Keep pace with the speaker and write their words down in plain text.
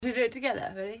Should we do it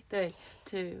together? Ready? 3,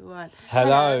 2, 1.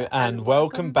 Hello and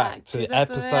welcome back to the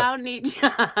episode. Brownie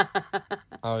Chat.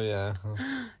 Oh yeah.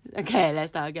 Okay,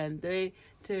 let's start again. 3,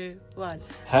 2, 1.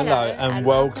 Hello and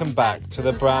welcome back to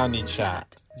the Brownie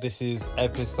Chat. This is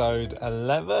episode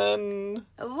 11.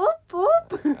 Whoop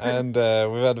whoop. And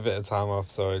we've had a bit of time off.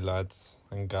 Sorry, lads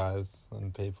and guys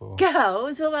and people.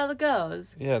 Girls? What about the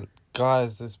girls? Yeah,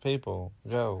 guys, there's people.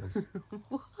 Girls.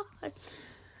 What?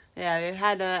 Yeah, we've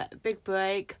had a big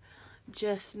break.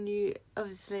 Just new,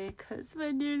 obviously, because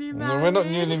we're newly married. No, we're not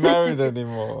newly married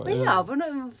anymore. We are, but not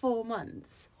even 4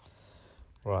 months.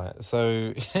 Right,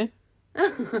 so...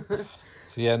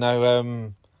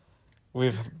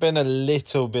 we've been a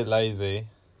little bit lazy,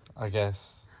 I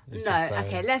guess.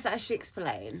 Okay, let's actually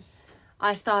explain.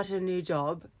 I started a new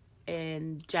job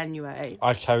in January.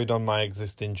 I carried on my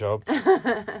existing job.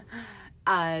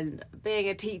 And being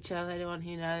a teacher, anyone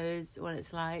who knows what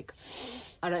it's like,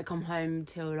 I don't come home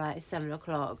till like 7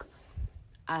 o'clock,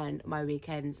 and my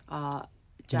weekends are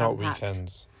jam-packed. Not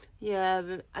weekends. Yeah,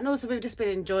 and also we've just been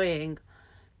enjoying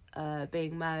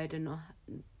being married and not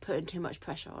putting too much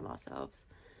pressure on ourselves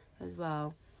as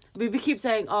well. We keep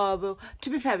saying, oh, well, to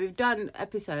be fair, we've done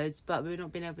episodes, but we've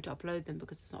not been able to upload them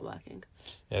because it's not working.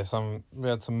 Yeah, we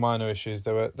had some minor issues.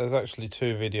 There's actually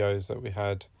 2 videos that we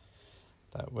had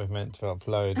that we're meant to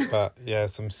upload, but yeah,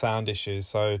 some sound issues.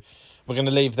 So we're going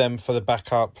to leave them for the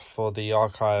backup, for the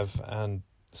archive, and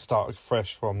start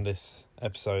fresh from this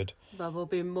episode. But we'll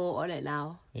be more on it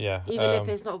now. Yeah. Even if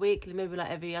it's not weekly, maybe like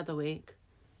every other week.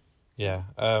 Yeah.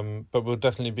 But we'll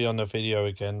definitely be on the video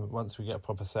again once we get a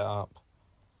proper setup.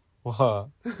 What?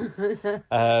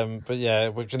 But yeah,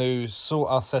 we're going to sort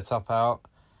our setup out.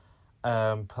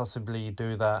 Possibly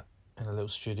do that in a little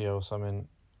studio or something.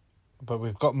 But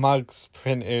we've got mugs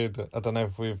printed. I don't know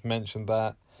if we've mentioned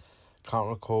that. Can't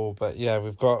recall. But yeah,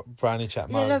 we've got Brownie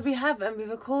Chat mugs. Yeah, no, we have, and we've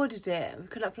recorded it. We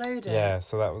could upload it. Yeah,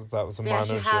 so that was a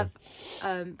minor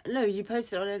issue. No, you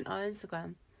posted it on our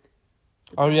Instagram.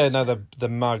 Oh yeah, no, the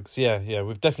mugs. Yeah.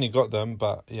 We've definitely got them,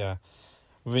 but yeah,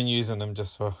 we've been using them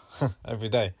just for every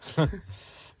day.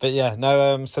 But yeah,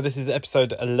 no. So this is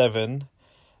episode 11.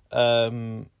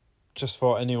 Just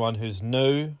for anyone who's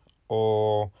new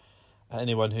or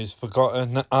anyone who's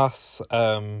forgotten us,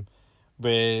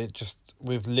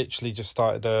 we've literally just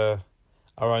started our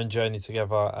own journey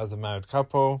together as a married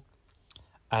couple,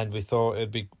 and we thought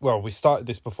we started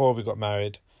this before we got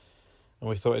married, and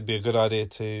we thought it'd be a good idea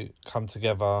to come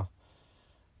together,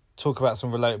 talk about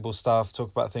some relatable stuff,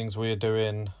 talk about things we're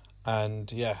doing, and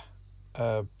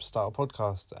start a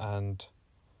podcast, and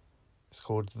it's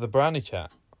called the Brownie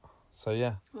Chat. So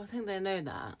yeah. Well, I think they know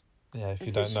that. Yeah, if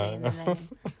you don't know.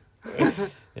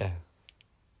 Yeah.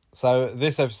 So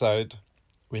this episode,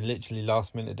 we literally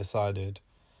last minute decided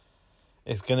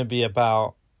it's going to be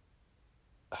about,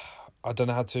 I don't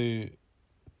know how to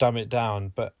dumb it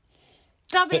down, but...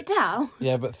 Dumb it down?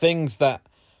 Yeah, but things that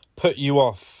put you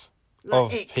off like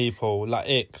of icks. people, like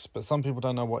icks, but some people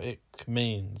don't know what ick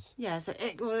means. Yeah, so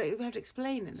ick, well, we have to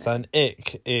explain it. So an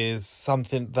ick is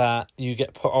something that you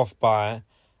get put off by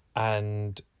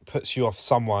and puts you off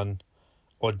someone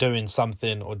or doing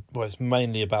something, or it's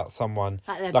mainly about someone,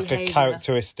 like a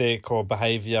characteristic or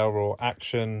behaviour or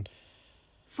action.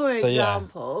 For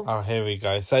example... Yeah. Oh, here we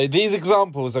go. So these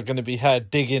examples are going to be her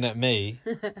digging at me.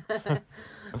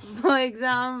 For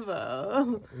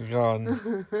example... Go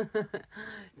on.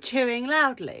 Chewing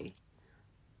loudly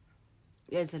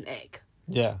is an ick.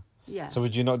 Yeah. Yeah. So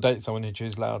would you not date someone who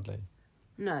chews loudly?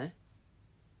 No.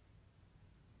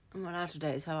 I'm not allowed to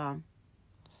date her arm.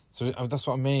 So that's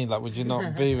what I mean. Like, would you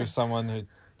not be with someone who...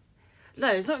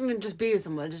 No, it's not even just be with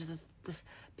someone. Just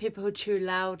people who chew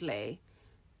loudly,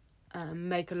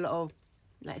 make a lot of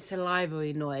like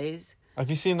salivary noise. Have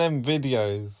you seen them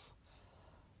videos?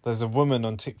 There's a woman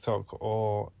on TikTok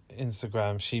or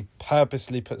Instagram. She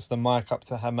purposely puts the mic up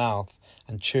to her mouth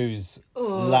and chews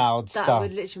loud stuff. That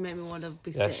would literally make me want to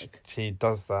be sick. She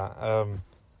does that.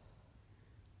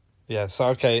 Yeah. So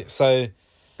okay. So.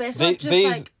 But it's not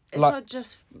just it's not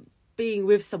just being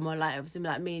with someone like obviously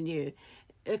like me and you.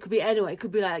 It could be anyone. It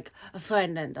could be like a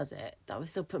friend then does it. That would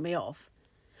still put me off.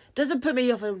 Doesn't put me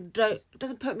off to the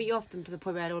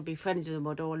point where I don't want to be friends with them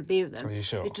or don't want to be with them. Are you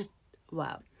sure? It just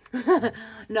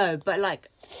no, but like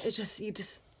you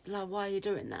just like, why are you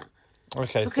doing that?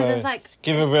 Okay, because so it's like,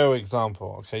 give a real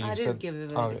example. Okay, I didn't give a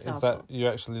real example. Is that you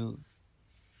actually?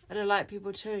 I don't like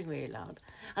people chewing really loud,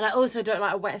 and I also don't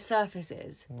like wet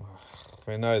surfaces.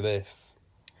 We know this.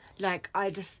 Like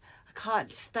I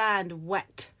can't stand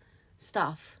wet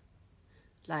stuff,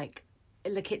 like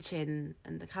in the kitchen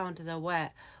and the counters are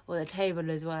wet or the table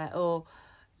is wet or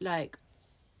like,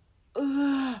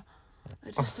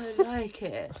 I just don't like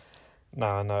it.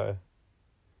 No, no.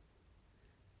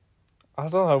 I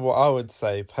don't know what I would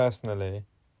say personally.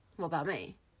 What about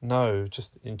me? No,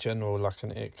 just in general, like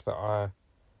an ick that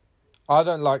I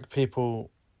don't like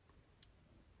people.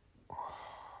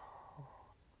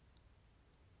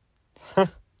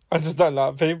 I just don't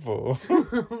like people.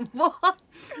 What?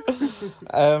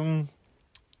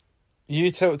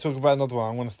 You talk about another one.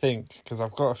 I want to think because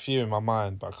I've got a few in my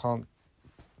mind, but I can't.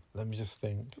 Let me just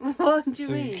think. What do you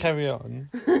So mean? carry on.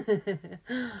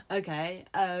 Okay.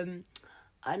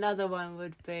 Another one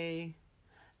would be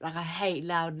like I hate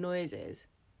loud noises.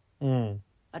 Mm.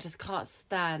 I just can't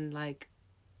stand like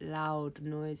loud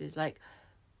noises. Like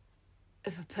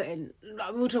if I put in,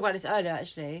 like, we were talking about this earlier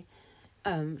actually.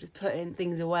 Just putting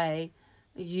things away.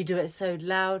 You do it so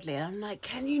loudly, and I'm like,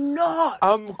 can you not?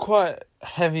 I'm quite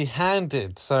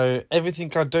heavy-handed, so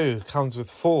everything I do comes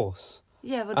with force.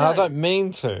 Yeah, but And I don't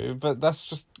mean to, but that's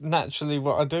just naturally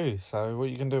what I do. So what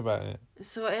you can do about it?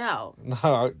 sort it out.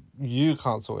 No, you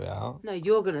can't sort it out. No,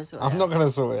 you're gonna sort it out. I'm not going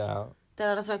to sort it out. Then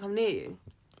I just won't come near you.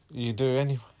 You do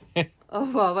anyway. Oh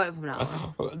well, I won't from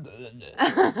now on.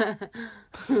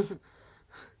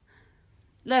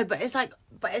 No, but it's like,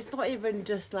 but it's not even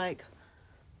just like,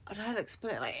 I don't know how to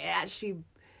explain it. Like, it actually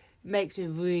makes me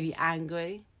really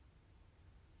angry.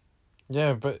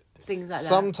 Yeah, but Things like that.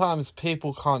 sometimes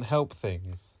people can't help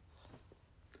things.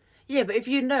 Yeah, but if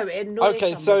you know it annoys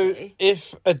Okay, somebody. so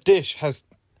if a dish has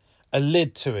a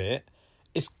lid to it,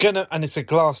 and it's a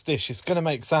glass dish, it's gonna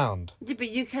make sound. Yeah, but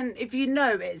you can, if you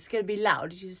know it's going to be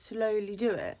loud, you just slowly do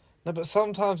it. No, but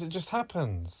sometimes it just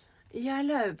happens. Yeah, I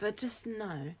know, but just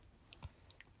no.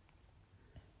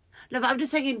 No, but I'm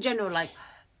just saying in general, like,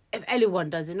 if anyone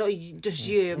does it, not just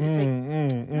you, I'm just saying...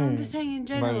 No, I'm just saying in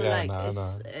general,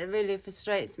 it really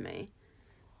frustrates me.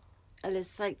 And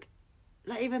it's like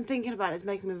even thinking about it's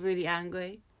making me really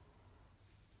angry.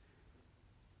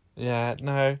 Yeah,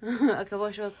 no. Okay,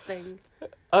 what's your thing?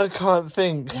 I can't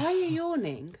think. Why are you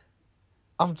yawning?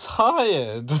 I'm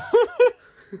tired.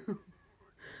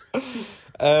 You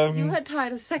were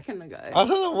tired a second ago. I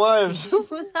don't know why I've just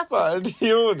started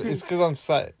yawning. It's because I'm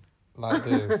sat like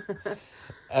this.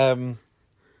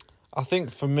 I think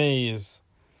for me is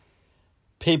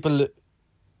people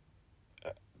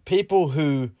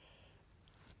who,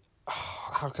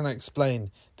 how can I explain?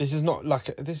 This is not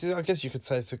like, I guess you could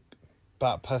say it's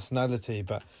about personality,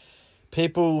 but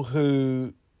people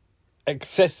who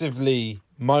excessively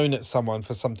moan at someone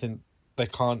for something they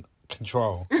can't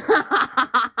control.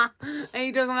 Are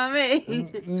you talking about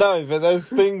me? No, but there's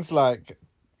things like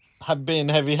being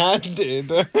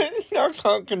heavy-handed. I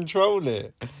can't control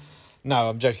it. No,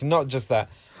 I'm joking. Not just that.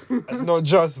 Not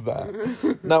just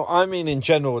that. No, I mean in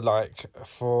general, like,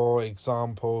 for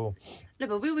example... No,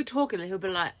 but we were talking and he'll be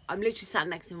like, I'm literally sat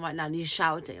next to him right now and he's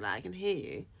shouting, like, I can hear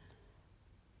you.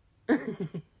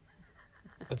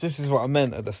 This is what I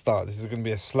meant at the start. This is going to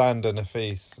be a slander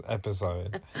Nafees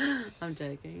episode. I'm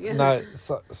joking. No,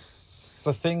 so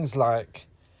things like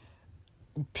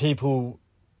people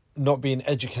not being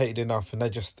educated enough and they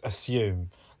just assume.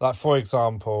 Like, for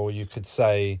example, you could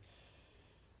say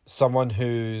someone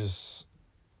who's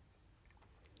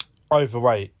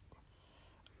overweight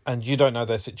and you don't know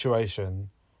their situation,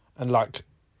 and like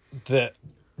the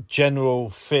general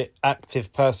fit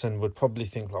active person would probably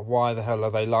think like, why the hell are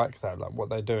they like that, like what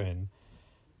they're doing,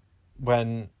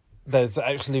 when there's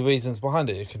actually reasons behind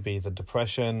it. It could be the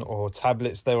depression or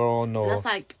tablets they're on, or that's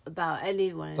like about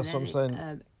anyone. That's what I'm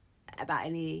saying. About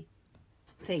anything.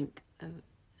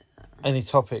 Any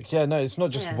topic. Yeah, no, it's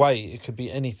not just Yeah. weight, it could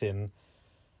be anything.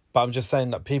 But I'm just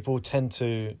saying that people tend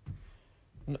to,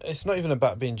 it's not even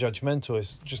about being judgmental,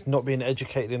 it's just not being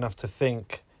educated enough to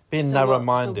think, being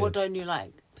narrow-minded. So what don't you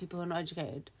like? People who are not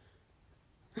educated?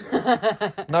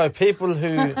 No, people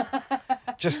who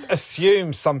just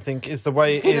assume something is the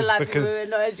way it is like because... people who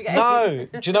are not educated. No,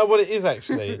 do you know what it is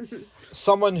actually?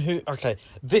 Someone who... Okay,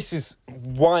 this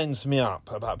winds me up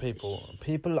about people.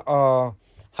 People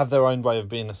have their own way of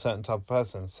being a certain type of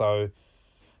person, so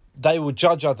they will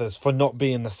judge others for not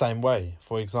being the same way.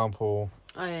 For example...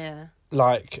 Oh, yeah.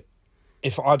 Like,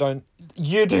 if I don't...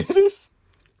 You do this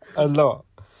a lot.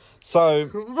 So...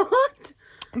 What?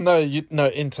 No,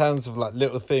 in terms of, like,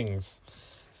 little things.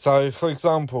 So, for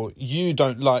example, you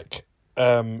don't like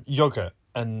yogurt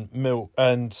and milk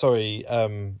and, sauces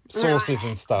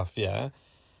and stuff, yeah?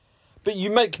 But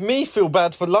you make me feel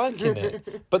bad for liking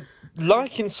it. But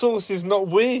liking sauce is not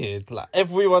weird. Like,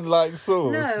 everyone likes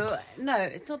sauce. No,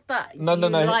 it's not that No,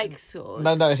 like sauce.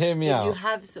 No, hear me out. You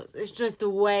have sauce. It's just the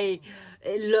way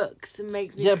it looks and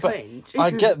makes me cringe. But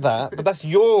I get that, but that's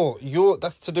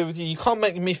that's to do with you. You can't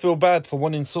make me feel bad for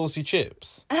wanting saucy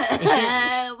chips.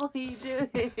 What are you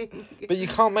doing? But you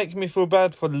can't make me feel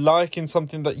bad for liking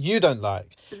something that you don't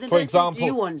like. For example, do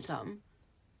you want some?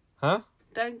 Huh?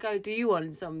 Don't go, do you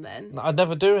want some then? I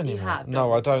never do anymore. You have,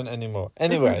 no, I don't anymore.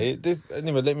 Anyway,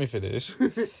 let me finish.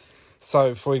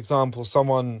 So, for example,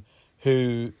 someone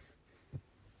who,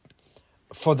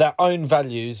 for their own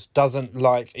values, doesn't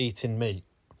like eating meat,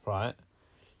 right?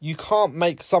 You can't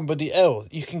make somebody else.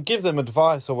 You can give them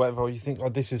advice or whatever, or you think, oh,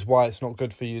 this is why it's not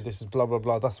good for you, this is blah, blah,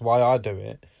 blah, that's why I do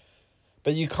it.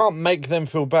 But you can't make them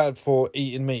feel bad for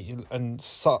eating meat and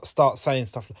start saying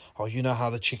stuff like, oh, you know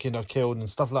how the chicken are killed and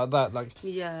stuff like that. Like,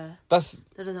 yeah, that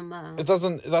doesn't matter. It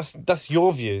doesn't. That's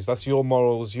your views. That's your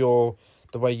morals. The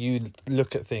way you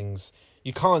look at things.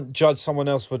 You can't judge someone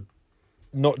else for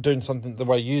not doing something the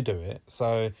way you do it.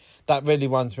 So that really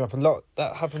winds me up a lot.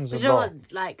 That happens a lot. You know what?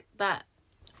 Like, that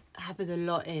happens a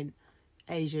lot in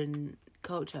Asian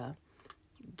culture.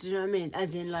 Do you know what I mean?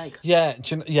 As in, like,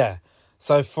 yeah.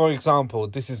 So, for example,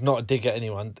 this is not a dig at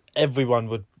anyone. Everyone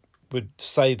would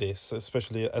say this,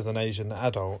 especially as an Asian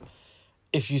adult.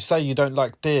 If you say you don't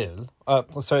like dill,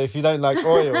 if you don't like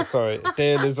oil,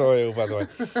 dill is oil, by the way.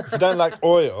 If you don't like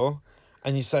oil,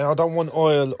 and you say, I don't want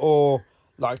oil, or,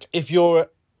 like, if you're...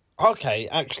 Okay,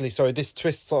 actually, sorry, this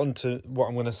twists on to what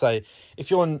I'm going to say.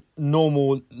 If you're on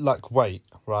normal, like, weight,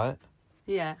 right?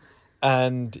 Yeah.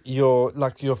 And your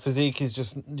physique is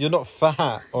just, you're not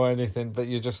fat or anything, but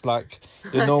you're just like,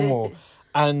 you're normal.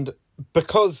 And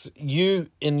because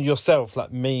you in yourself,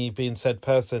 like me being said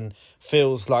person,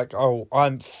 feels like, oh,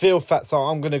 I feel fat, so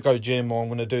I'm going to go gym or I'm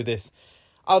going to do this.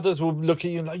 Others will look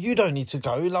at you like, you don't need to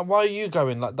go. Like, why are you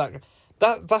going like that?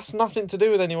 That's nothing to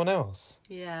do with anyone else.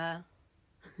 Yeah.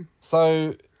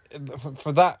 So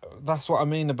for that's what I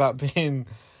mean about being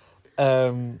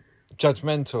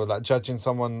judgmental, like judging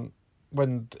someone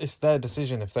when it's their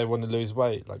decision if they want to lose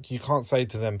weight. Like, you can't say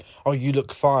to them, oh, you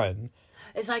look fine.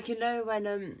 It's like, you know,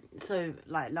 when so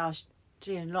like last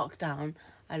year in lockdown,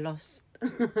 I lost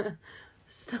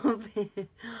stop it.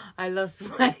 I lost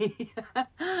weight.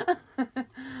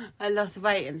 I lost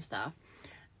weight and stuff.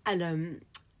 And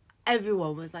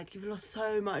everyone was like, you've lost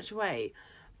so much weight.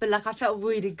 But like, I felt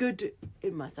really good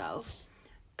in myself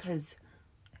because,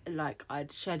 like,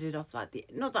 I'd shedded off, like,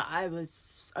 not that I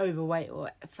was overweight or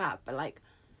fat, but like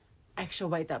extra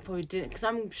weight that probably didn't, because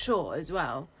I'm short as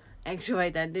well, extra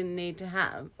weight that I didn't need to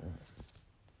have.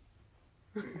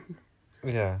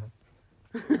 Yeah.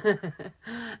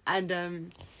 And are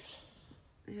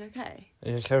you okay?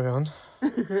 Yeah, carry on.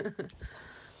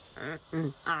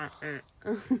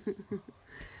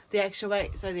 The extra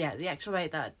weight, the extra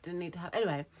weight that I didn't need to have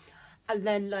anyway. And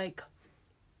then, like,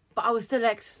 but I was still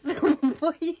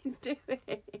what are you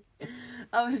doing?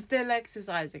 I was still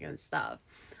exercising and stuff.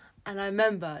 And I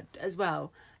remember as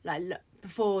well, like,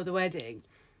 before the wedding,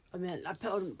 I mean, I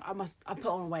put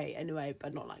on weight anyway,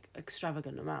 but not like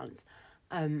extravagant amounts.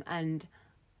 And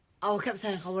I kept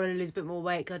saying, I want to lose a bit more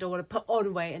weight because I don't want to put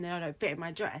on weight and then I don't fit in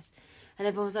my dress. And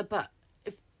everyone was like, but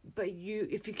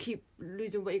if you keep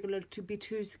losing weight, you're going to be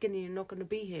too skinny and not going to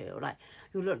be here. Or like,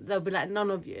 they'll be like,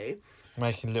 none of you.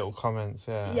 Making little comments,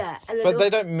 yeah. Yeah. But they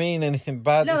don't mean anything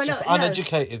bad. It's just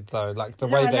uneducated, though. Like, the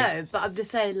way they... No, but I'm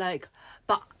just saying, like,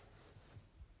 but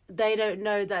they don't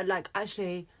know that, like,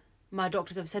 actually, my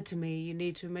doctors have said to me, you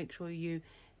need to make sure you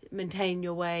maintain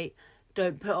your weight,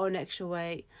 don't put on extra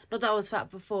weight. Not that I was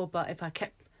fat before, but if I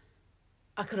could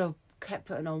have kept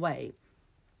putting on weight.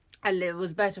 And it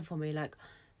was better for me, like,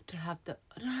 to have the...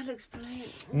 I don't know how to explain.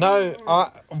 No,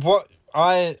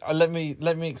 let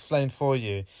me explain for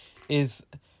you. Is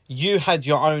you had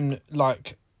your own,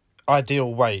 like,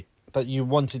 ideal weight that you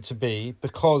wanted to be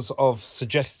because of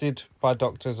suggested by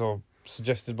doctors or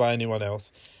suggested by anyone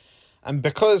else. And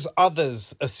because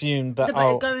others assumed that...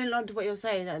 But going on to what you're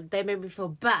saying, that they made me feel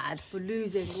bad for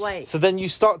losing weight. So then you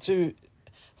start to...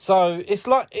 So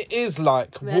it is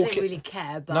like... I mean, I didn't really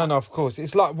care, but... No, of course.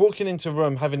 It's like walking into a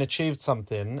room, having achieved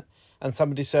something, and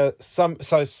somebody says... So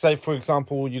say, for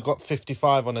example, you got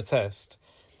 55 on a test,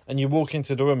 and you walk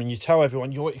into the room and you tell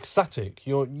everyone you're ecstatic.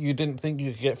 You didn't think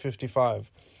you could get 55.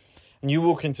 And you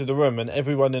walk into the room and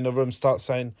everyone in the room starts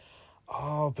saying,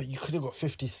 oh, but you could have got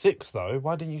 56 though.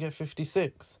 Why didn't you get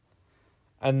 56?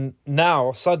 And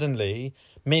now, suddenly,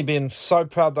 me being so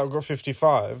proud that I got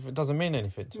 55, it doesn't mean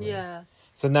anything to me. Yeah.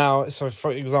 So now,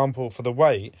 for example, for the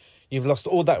weight, you've lost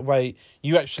all that weight,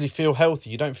 you actually feel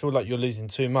healthy. You don't feel like you're losing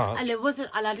too much.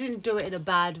 And I didn't do it in a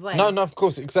bad way. No, of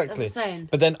course, exactly. That's what I'm saying.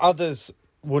 But then others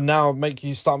will now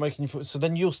start making you feel, so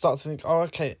then you'll start to think, oh,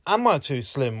 okay, am I too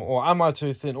slim, or am I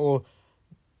too thin, or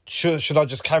should I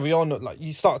just carry on? Like,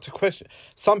 you start to question.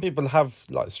 Some people have,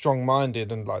 like,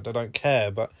 strong-minded and, like, they don't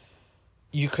care, but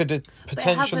you could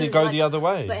potentially go the other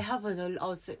way. But it happens, I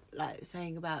was, like,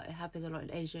 saying about it happens a lot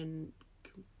in Asian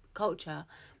culture,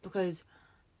 because,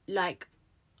 like,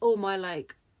 all my,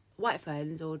 like, white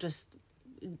friends, or just,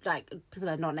 like, people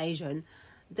that are not Asian,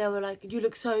 they were like, you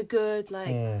look so good,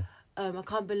 like, I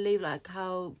can't believe, like,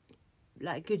 how,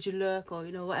 like, good you look, or,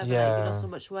 you know, whatever, like, you lost so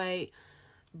much weight,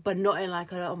 but not in,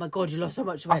 like, oh my God, you lost so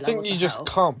much weight. I think you just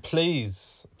can't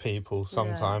please people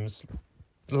sometimes.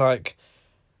 Yeah. Like,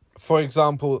 for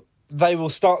example, they will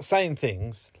start saying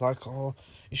things like, oh,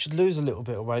 you should lose a little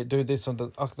bit of weight, do this, or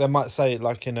they might say it,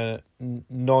 like, in a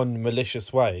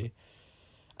non-malicious way.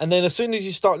 And then as soon as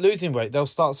you start losing weight, they'll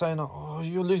start saying, oh,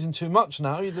 you're losing too much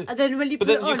now. And then when you put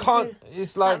it on, you can't,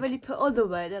 it's like... when you put on the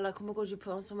weight, they're like, oh my God, you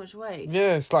put on so much weight.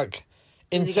 Yeah, it's like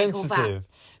insensitive.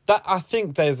 That, I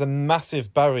think there's a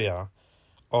massive barrier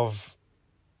of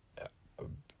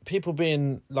people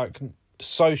being, like,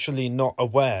 socially not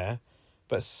aware,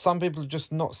 but some people are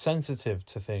just not sensitive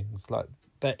to things. Like,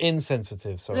 they're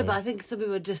insensitive, sorry. No, but I think some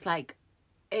people are just, like,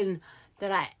 they're,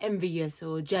 like, envious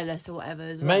or jealous or whatever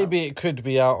as well. Maybe it could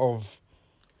be out of...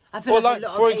 I feel or, like a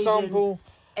lot for of example...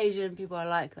 Asian people are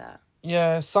like that.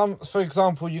 Yeah, for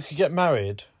example, you could get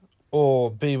married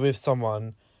or be with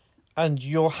someone and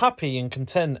you're happy and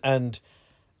content, and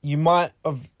you might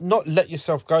have not let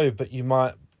yourself go, but you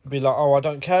might be like, oh, I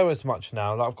don't care as much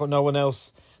now. Like, I've got no one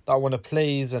else that I want to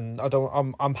please, and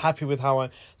I'm happy with how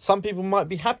some people might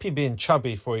be happy being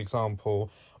chubby, for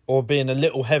example, or being a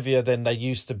little heavier than they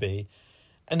used to be.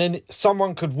 And then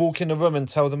someone could walk in a room and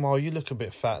tell them, oh, you look a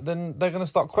bit fat. Then they're going to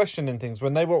start questioning things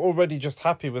when they were already just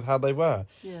happy with how they were.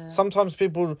 Yeah. Sometimes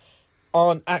people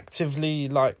aren't actively,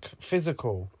 like,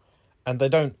 physical, and they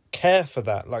don't care for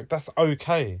that. Like, that's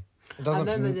okay. It doesn't.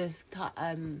 I remember this.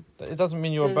 It doesn't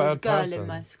mean you're a bad person. There was a girl in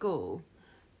my school,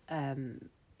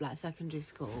 like secondary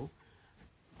school,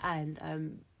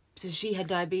 and so she had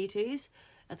diabetes.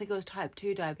 I think it was type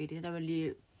 2 diabetes. And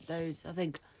when I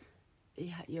think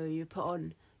you put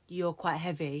on, you're quite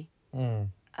heavy.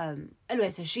 Anyway,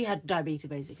 so she had diabetes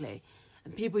basically,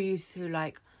 and people used to,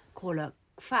 like, call her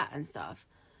fat and stuff,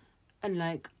 and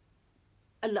like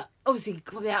obviously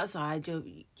from the outside, you're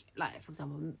like, for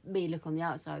example, me look on the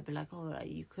outside, be like, oh, like,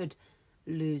 you could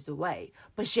lose the weight,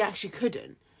 but she actually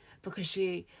couldn't, because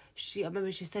she I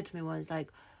remember she said to me once,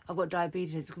 like, I've got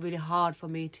diabetes, it's really hard for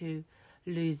me to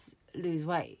lose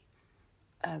weight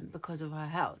because of her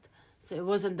health. So it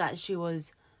wasn't that she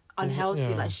was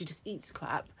unhealthy, like she just eats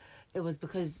crap. It was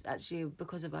because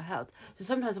of her health. So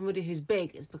sometimes somebody who's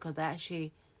big is because they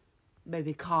actually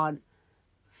maybe can't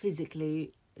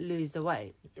physically lose the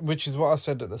weight. Which is what I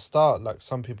said at the start. Like,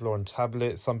 some people are on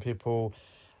tablets, some people...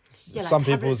 Yeah, some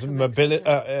people's mobility...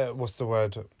 what's the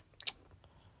word?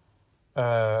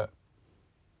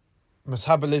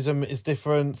 Metabolism is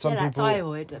different. Some people...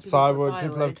 Thyroid.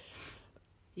 People have...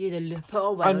 You either put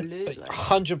on weight or lose weight.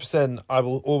 100%, I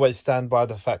will always stand by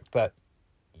the fact that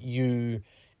you,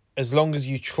 as long as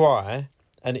you try,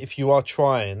 and if you are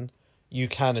trying, you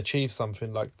can achieve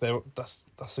something. Like, that's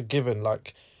a given.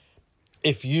 Like,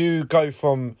 if you go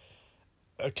from,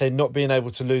 okay, not being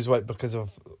able to lose weight because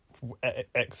of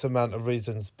X amount of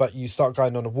reasons, but you start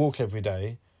going on a walk every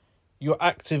day, you're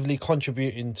actively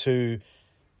contributing to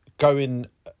going...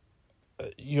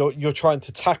 You're trying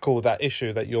to tackle that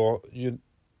issue that you're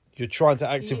trying to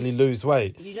actively lose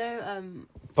weight. You know,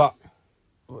 But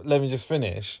let me just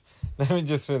finish.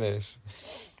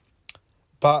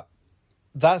 But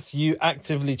that's you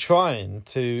actively trying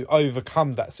to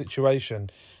overcome that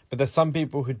situation. But there's some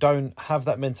people who don't have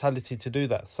that mentality to do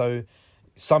that. So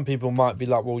some people might be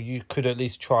like, well, you could at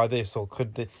least try this, or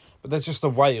could... But there's just a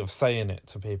way of saying it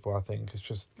to people, I think. It's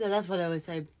just... Yeah, that's why they always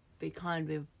say, be kind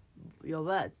with your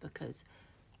words, because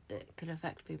it could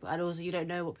affect people, and also you don't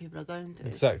know what people are going through.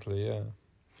 Exactly, yeah.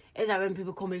 It's like when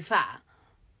people call me fat,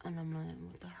 and I'm like,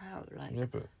 what the hell? Like, yeah,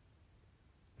 but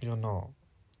you're not.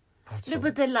 No,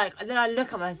 but then I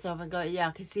look at myself and go, yeah,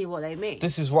 I can see what they mean.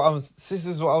 This is what I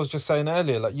was just saying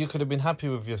earlier. Like, you could have been happy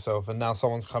with yourself, and now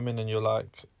someone's come in and you're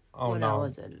like, oh, well, no, I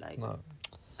wasn't, like... No.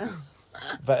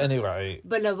 But anyway.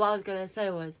 But no, what I was gonna say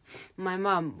was, my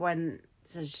mum, like,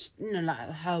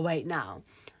 her weight now,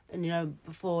 and, you know,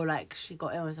 before, like, she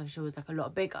got ill and stuff, she was, like, a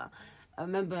lot bigger. I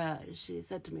remember she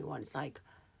said to me once, like,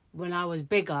 when I was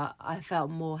bigger, I felt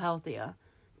more healthier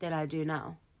than I do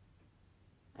now.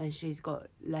 and she's got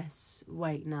less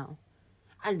weight now.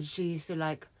 And she used to,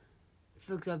 like,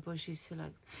 for example, she used to,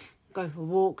 like, go for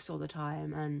walks all the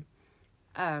time,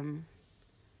 and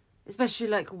especially,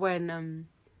 like, when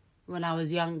I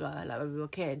was younger, like, when we were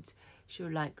kids, she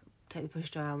would, like, take the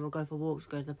pushchair and we'll go for walks,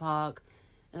 go to the park,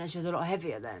 and then she was a lot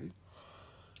heavier then.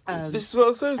 This is what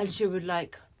I said. And she would,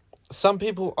 like... Some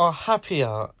people are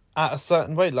happier at a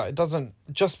certain weight. Like, it doesn't...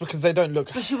 Just because they don't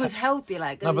look... But she was healthy,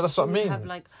 like... No, but that's what I mean. Have,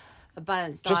 like, a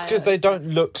balanced diet. Just because they don't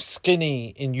look skinny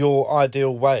in your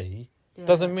ideal way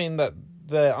doesn't mean that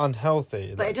they're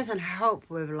unhealthy. But it doesn't help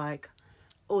with, like,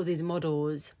 all these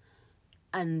models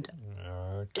and...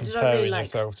 comparing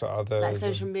yourself to others. Like,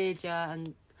 social media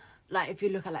and... Like, if you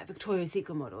look at, like, Victoria's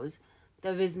Secret models,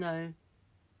 there is no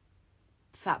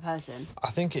fat person.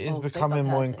 I think it is becoming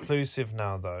more inclusive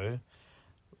now, though.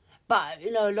 But,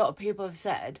 you know, a lot of people have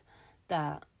said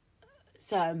that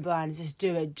certain brands just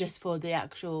do it just for the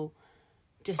actual...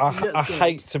 Just to look good. I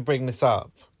hate to bring this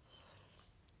up,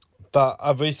 but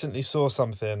I recently saw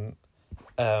something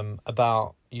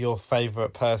about your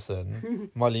favourite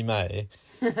person, Molly May.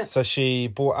 So she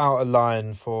brought out a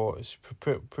line for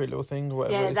Pretty Little Thing or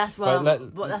whatever. Yeah, that's what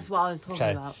I was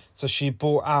talking about. So she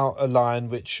brought out a line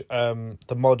which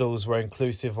the models were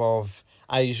inclusive of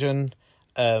Asian,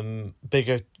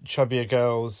 bigger, chubbier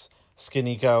girls,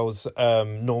 skinny girls,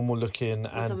 normal looking,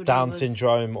 and Down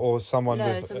syndrome, or someone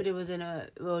with... somebody was in a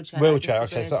wheelchair. Wheelchair,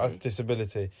 okay, so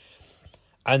disability.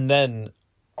 And then,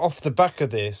 off the back of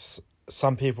this,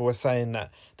 some people were saying that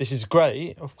this is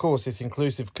great, of course it's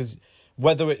inclusive, because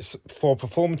whether it's for a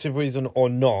performative reason or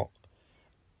not,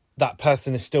 that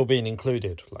person is still being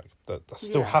included. Like, that's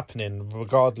still happening,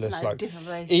 regardless. Like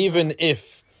even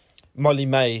if Molly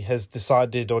May has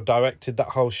decided or directed that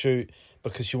whole shoot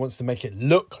because she wants to make it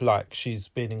look like she's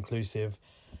being inclusive,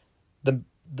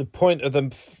 the point of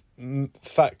the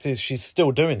fact is she's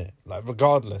still doing it. Like,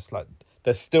 regardless, like,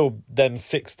 there's still them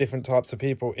 6 different types of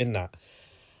people in that.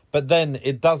 But then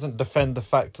it doesn't defend the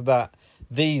fact that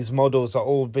these models are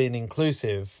all being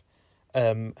inclusive,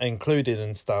 included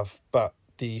and stuff, but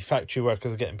the factory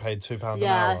workers are getting paid £2 an hour.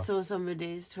 Yeah, I saw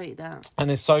somebody's tweet that. And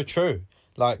it's so true.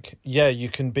 Like, yeah, you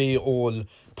can be all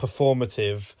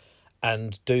performative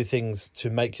and do things to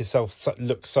make yourself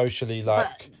look socially like...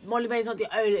 But Molly May's not the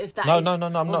only... If that no, is, I'm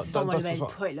not... It's not Molly May's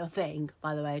Pretty Little Thing,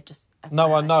 by the way. Just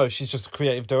no, I know. She's just a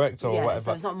creative director or whatever.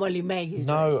 So it's not Molly May who's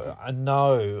doing it. I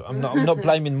know. I'm not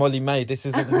blaming Molly May. This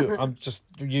isn't who... I'm just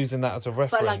using that as a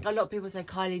reference. But, like, a lot of people say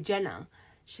Kylie Jenner,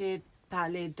 she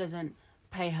apparently doesn't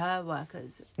pay her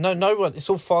workers. No one. It's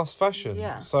all fast fashion.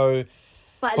 Yeah. So...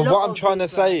 But what I'm trying to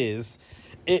say is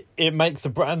it makes the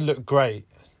brand look great,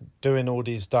 doing all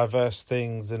these diverse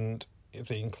things and the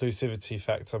inclusivity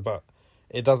factor, but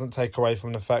it doesn't take away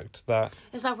from the fact that...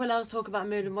 It's like when I was talking about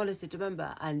mood and modesty, do you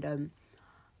remember? And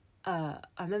I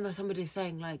remember somebody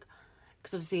saying, like...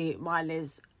 Because obviously mine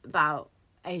is about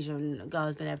Asian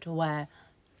girls being able to wear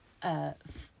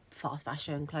fast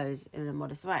fashion clothes in a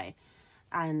modest way.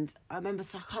 And I remember...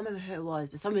 So I can't remember who it was,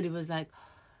 but somebody was like...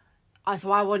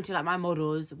 So I wanted, like, my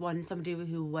models, somebody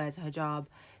who wears a hijab,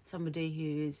 somebody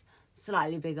who's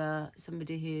slightly bigger,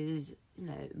 somebody who's, you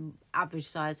know, average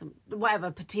size, whatever,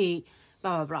 petite,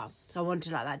 blah, blah, blah. So I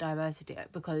wanted, like, that diversity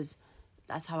because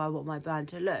that's how I want my brand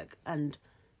to look, and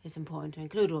it's important to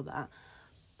include all that.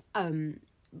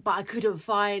 But I couldn't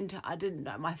find...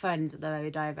 my friends, they're very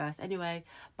diverse anyway,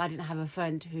 but I didn't have a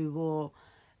friend who wore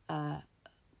a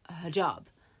hijab.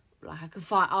 Like, I could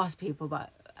ask people,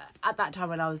 but... At that time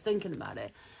when I was thinking about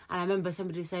it, and I remember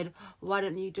somebody said, why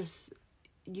don't you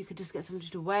could just get somebody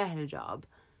to wear a hijab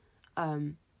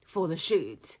for the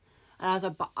shoot. And I was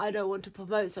like, but I don't want to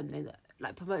promote something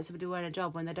promote somebody wearing a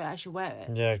hijab when they don't actually wear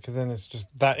it. Yeah, because then it's just,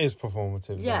 that is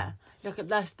performative. Yeah, look,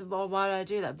 why do I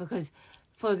do that? Because,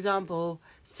 for example,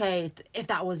 say if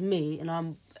that was me and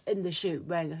I'm in the shoot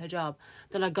wearing a hijab,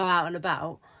 then I go out and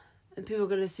about and people are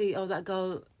going to see, oh, that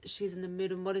girl, she's in the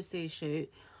mood and modesty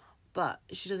shoot, but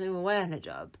she doesn't even wear a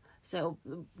hijab. So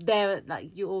they're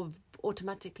like, you're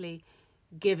automatically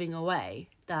giving away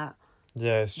that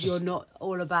it's just, you're not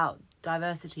all about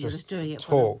diversity. You're just doing it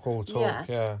talk.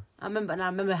 Yeah. I remember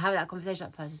having that conversation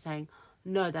with that person saying,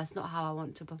 no, that's not how I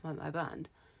want to promote my brand,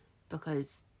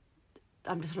 because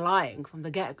I'm just lying from the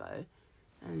get-go,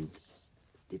 and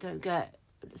you don't get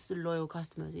loyal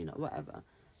customers, you know, whatever.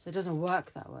 So it doesn't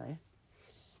work that way.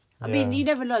 I mean, you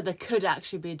never know. They could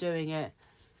actually be doing it.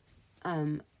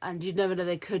 And you never know,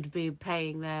 they could be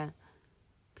paying their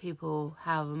people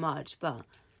however much, but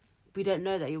we don't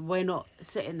know that. We're not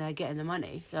sitting there getting the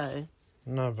money, so...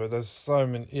 No, but there's so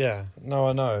many... Yeah, no,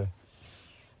 I know.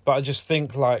 But I just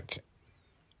think, like...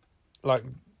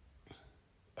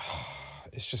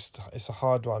 it's a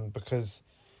hard one, because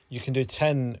you can do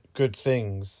 10 good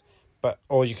things,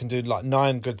 or you can do like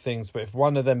 9 good things, but if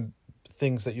one of them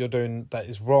things that you're doing that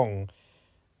is wrong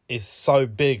is so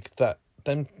big that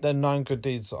then 9 good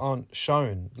deeds aren't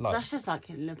shown. Like, that's just like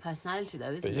in personality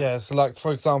though, isn't it? Yeah, so like,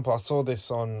 for example, I saw this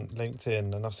on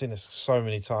LinkedIn, and I've seen this so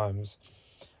many times.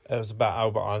 It was about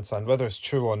Albert Einstein, whether it's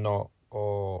true or not,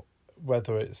 or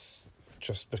whether it's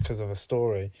just because of a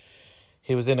story.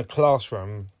 He was in a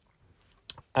classroom,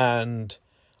 and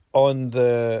on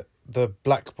the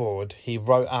blackboard, he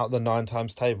wrote out the 9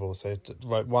 times table. So he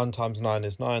wrote 1 times 9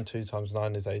 is 9, 2 times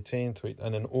 9 is 18, 3,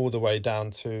 and then all the way down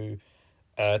to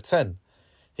 10.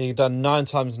 He'd done 9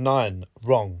 times 9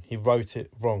 wrong. He wrote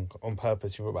it wrong on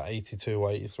purpose. He wrote about 82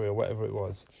 or 83 or whatever it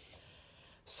was.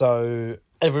 So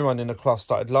everyone in the class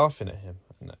started laughing at him.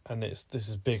 And this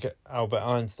is big Albert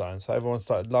Einstein. So everyone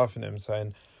started laughing at him,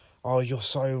 saying, "Oh, you're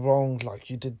so wrong. Like,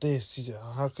 you did this.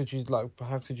 How could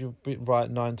you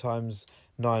write 9 times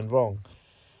 9 wrong?"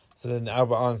 So then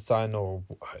Albert Einstein, or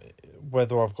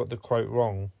whether I've got the quote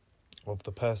wrong of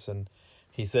the person,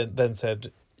 he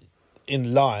said,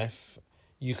 in life,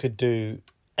 you could do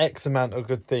X amount of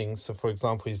good things. So, for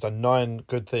example, he's done 9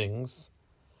 good things,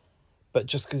 but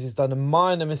just because he's done a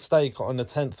minor mistake on the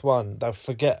 10th one, they'll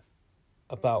forget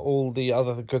about all the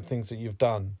other good things that you've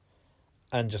done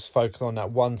and just focus on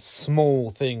that one small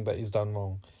thing that he's done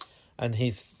wrong. And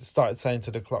he's started saying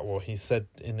to the class, well, he said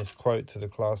in this quote to the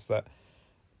class that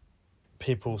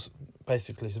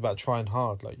basically it's about trying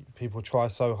hard. Like, people try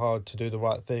so hard to do the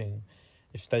right thing.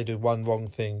 If they do one wrong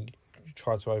thing, you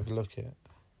try to overlook it.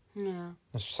 Yeah.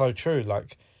 That's so true.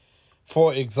 Like,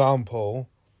 for example,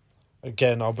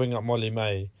 again, I'll bring up Molly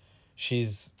May.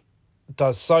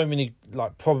 Does so many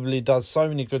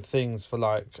good things for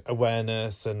like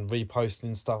awareness and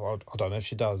reposting stuff. I don't know if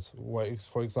she does,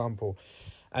 for example.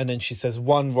 And then she says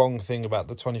one wrong thing about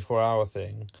the 24-hour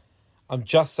thing. I'm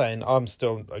just saying, I'm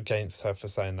still against her for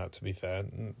saying that, to be fair.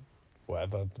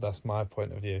 Whatever, that's my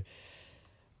point of view.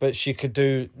 But she could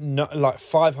do like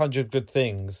 500 good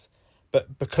things,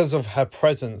 but because of her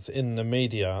presence in the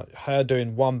media, her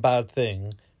doing one bad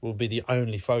thing will be the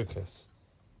only focus.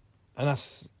 And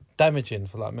that's damaging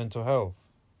for like mental health,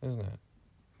 isn't it?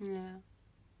 Yeah.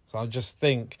 So I just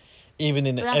think, even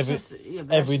in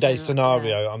everyday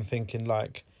scenario, I'm thinking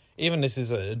like, even this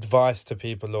is advice to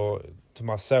people or to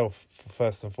myself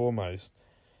first and foremost,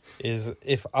 is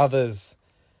if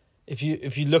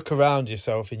you look around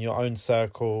yourself in your own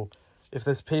circle, if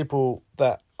there's people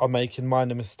that are making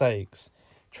minor mistakes,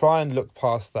 try and look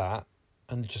past that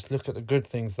and just look at the good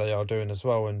things they are doing as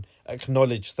well and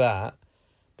acknowledge that,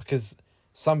 because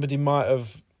somebody might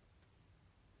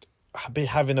be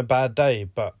having a bad day,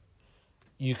 but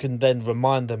you can then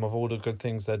remind them of all the good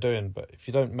things they're doing. But if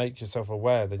you don't make yourself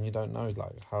aware, then you don't know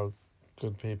like how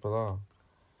good people are.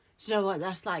 Do you know what?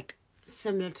 That's like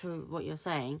similar to what you're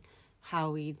saying.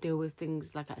 How we deal with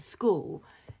things like at school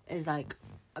is like,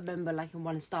 I remember like in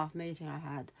one staff meeting I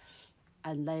had,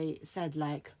 and they said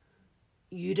like,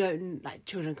 you don't like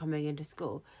children coming into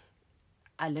school,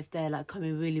 and if they're like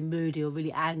coming really moody or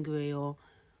really angry or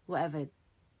whatever,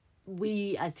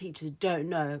 we as teachers don't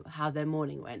know how their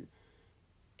morning went.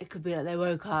 It could be like they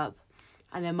woke up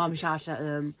and their mum shouted at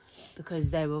them because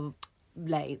they were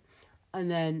late, and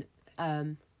then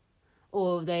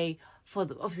or they for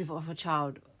a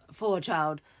child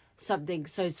something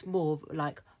so small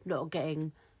like not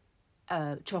getting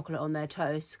chocolate on their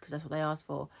toast because that's what they asked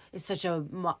for. It's such a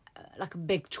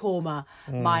big trauma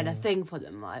minor thing for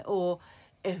them, right? Or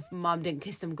if mum didn't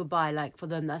kiss them goodbye, like for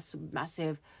them that's a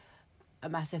massive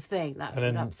thing that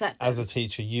would upset them. As a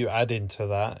teacher, you add into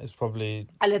that, it's probably...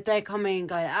 And if they're coming and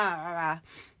going, I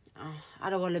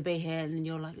don't want to be here, and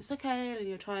you're like, it's okay, and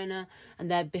you're trying to,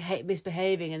 and they're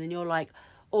misbehaving, and then you're like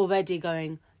already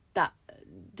going,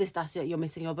 that's it, you're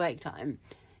missing your break time.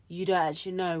 You don't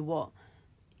actually know what,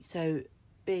 you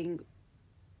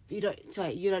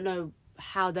don't know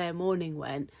how their morning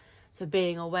went. So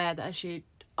being aware that I should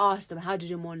ask them, how did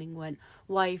your morning went?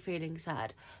 Why are you feeling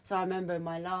sad? So I remember in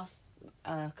my last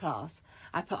class,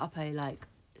 I put up a like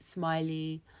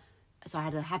smiley, so I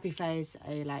had a happy face,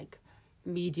 a like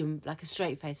medium, like a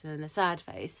straight face, and then a sad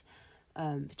face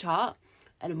chart.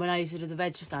 And when I used to do the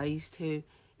register, I used to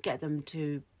get them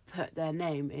to put their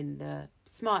name in the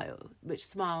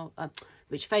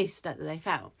which face that they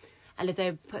felt. And if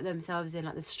they put themselves in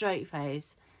like the straight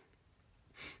face,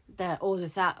 or the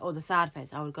sad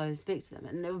face, I would go and speak to them,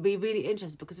 and it would be really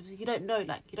interesting because obviously you don't know,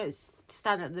 like you don't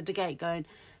stand at the gate going,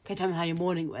 "Okay, tell me how your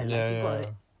morning went." Yeah, like you've got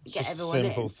to get everyone in.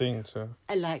 Simple thing to.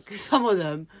 And like some of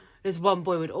them, this one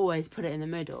boy would always put it in the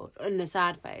middle, in the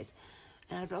sad face,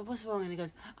 And I'd be like, what's wrong? And he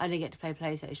goes, I didn't get to play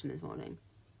PlayStation this morning.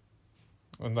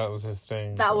 And that was his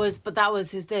thing. That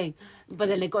was his thing. But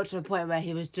then it got to a point where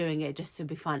he was doing it just to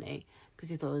be funny because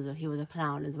he thought he was a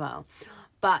clown as well.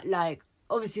 But like,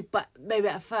 obviously, but maybe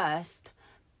at first,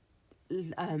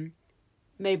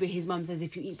 maybe his mum says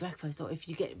if you eat breakfast or if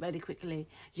you get ready quickly,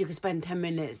 you can spend 10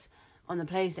 minutes on the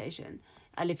PlayStation.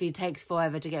 And if he takes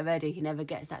forever to get ready, he never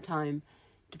gets that time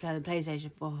to play on the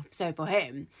PlayStation. So for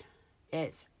him,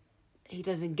 he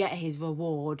doesn't get his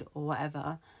reward or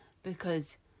whatever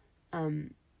because,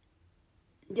 and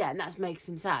that makes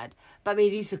him sad. But I mean,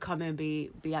 he used to come in and be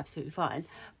absolutely fine.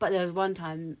 But there was one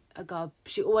time, a girl,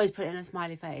 she always put in a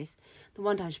smiley face. The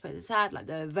one time she put in the sad, like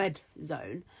the red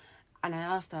zone. And I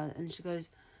asked her, and she goes,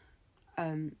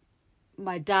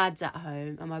 my dad's at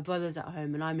home and my brother's at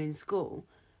home and I'm in school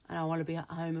and I want to be at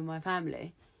home with my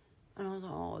family. And I was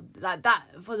like, oh,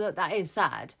 that is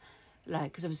sad.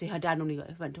 Like, because obviously her dad normally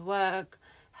went to work.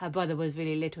 Her brother was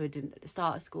really little, he didn't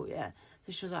start school yet.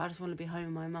 So she was like, I just want to be home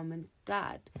with my mum and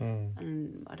dad.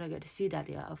 And I don't get to see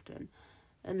daddy that often.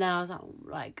 And then I was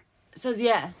like, so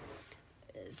yeah.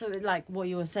 So like what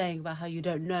you were saying about how you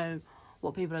don't know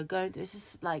what people are going through. It's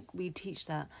just like we teach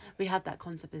that. We have that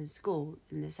concept in school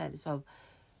in the sense of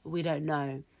we don't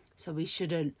know. So we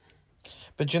shouldn't.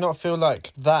 But do you not feel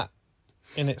like that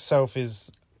in itself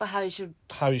is... But how you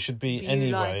should be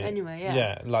anyway. Life anyway, yeah.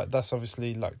 Yeah, like that's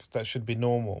obviously like that should be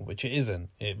normal, which it isn't.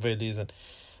 It really isn't.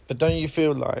 But don't you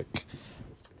feel like...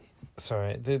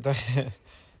 Sorry.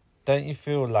 Don't you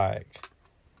feel like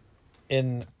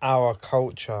in our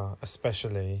culture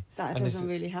especially... That doesn't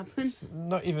really happen. It's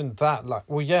not even that. Like,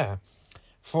 well, yeah.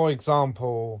 For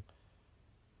example...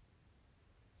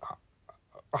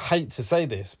 I hate to say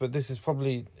this, but this is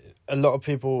probably... A lot of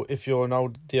people, if you're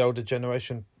the older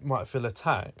generation, might feel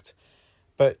attacked.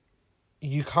 But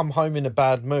you come home in a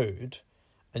bad mood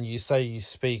and you say you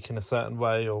speak in a certain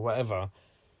way or whatever,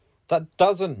 that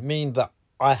doesn't mean that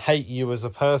I hate you as a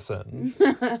person.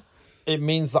 It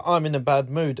means that I'm in a bad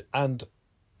mood, and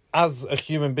as a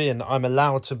human being, I'm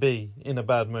allowed to be in a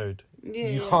bad mood.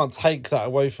 You can't take that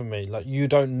away from me. Like, you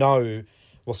don't know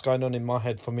what's going on in my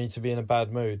head for me to be in a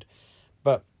bad mood.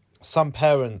 But some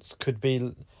parents could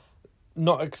be...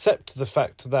 not accept the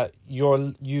fact that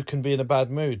you can be in a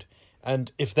bad mood,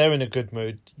 and if they're in a good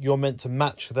mood, you're meant to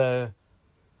match their...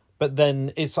 But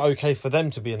then it's okay for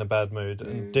them to be in a bad mood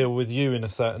and deal with you in a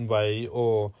certain way,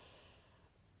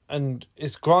 and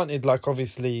it's granted, like,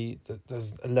 obviously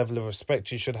there's a level of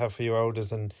respect you should have for your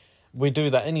elders, and we do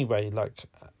that anyway. Like,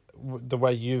 the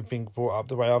way you've been brought up,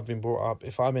 the way I've been brought up,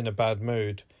 if I'm in a bad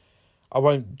mood, I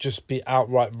won't just be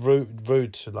outright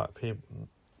rude to like people.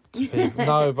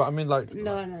 No, but I mean, like,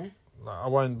 no, like, I know. Like, I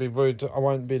won't be rude. I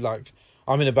won't be like,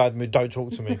 I'm in a bad mood, don't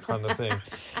talk to me, kind of thing.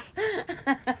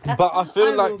 But I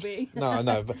feel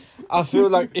but I feel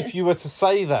like if you were to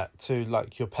say that to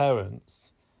like your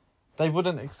parents, they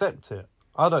wouldn't accept it.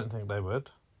 I don't think they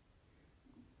would.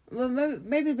 Well,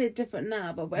 maybe a bit different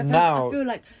now, but if now, I feel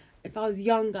like if I was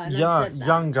younger and I said that,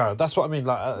 younger. That's what I mean.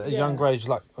 Like at a younger age,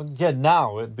 like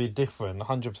now it'd be different,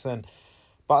 100%.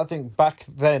 But I think back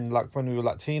then, like when we were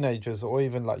like teenagers or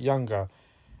even like younger,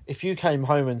 if you came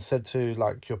home and said to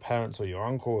like your parents or your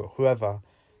uncle or whoever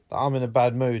that I'm in a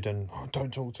bad mood and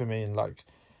don't talk to me, and like,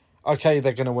 okay,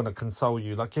 they're going to want to console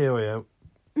you. Like, here,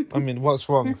 I mean, what's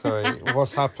wrong? Sorry,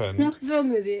 what's happened? What's wrong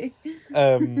with you?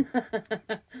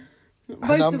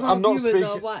 Most of our viewers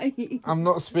are white. I'm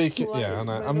not speaking. Yeah, I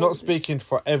know. I'm not speaking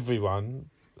for everyone,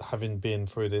 having been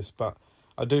through this, but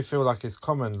I do feel like it's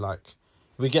common. Like,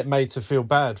 we get made to feel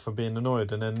bad for being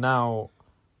annoyed, and then now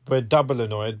we're double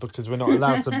annoyed because we're not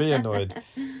allowed to be annoyed.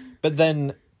 But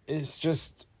then it's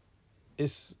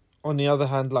on the other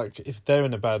hand, like, if they're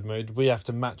in a bad mood, we have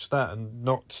to match that and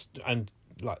not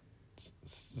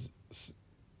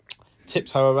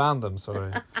tiptoe around them.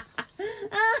 Sorry.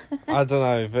 I don't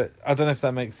know, but I don't know if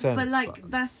that makes sense. But like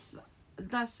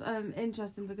that's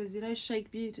interesting because you know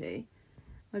Shake Beauty.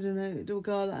 I don't know the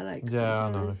girl that I like. Yeah,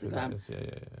 I know who that is.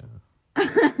 Yeah.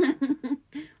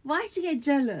 Why do you get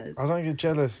jealous? I don't get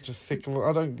jealous. Just sick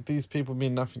of. These people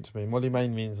mean nothing to me. Molly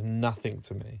Main means nothing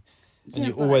to me, and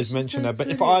you always mention her. But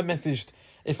if I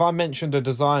mentioned a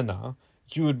designer,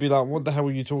 you would be like, "What the hell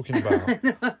are you talking about?"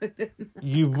 No.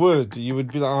 You would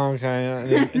be like, "Oh,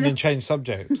 okay," and then change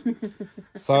subject.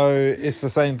 So it's the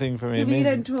same thing for me. Yeah, but you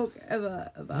don't talk ever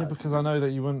about. Yeah, because I know that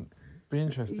you wouldn't be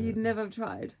interested. You'd never have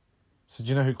tried. So do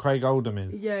you know who Craig Oldham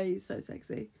is? Yeah, he's so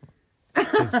sexy.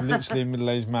 He's literally a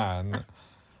middle-aged man.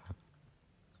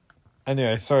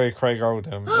 Anyway, sorry, Craig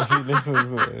Oldham, if he listens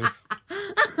to this.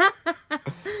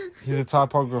 He's a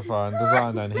typographer and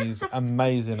designer, and he's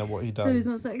amazing at what he does. So he's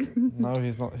not sexy? No,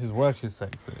 he's not. His work is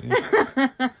sexy.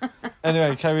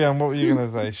 Anyway, carry on. What were you going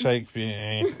to say?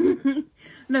 Shakespeare.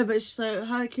 No, but so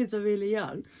her kids are really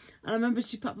young. And I remember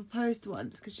she put up a post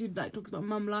once because she like talks about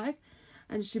mum life.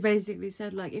 And she basically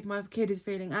said, like, if my kid is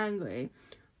feeling angry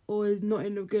or is not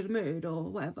in a good mood or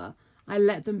whatever, I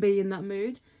let them be in that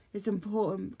mood. It's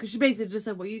important. Because she basically just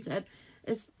said what you said.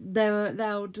 They're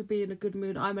allowed to be in a good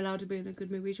mood. I'm allowed to be in a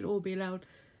good mood. We should all be allowed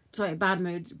to bad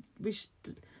mood. We should.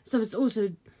 So it's also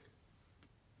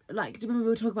like, do you remember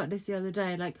we were talking about this the other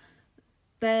day? Like,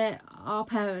 our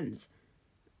parents,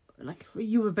 like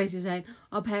you were basically saying,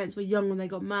 our parents were young when they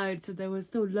got married, so they were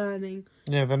still learning.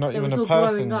 Yeah, they're not they even were a still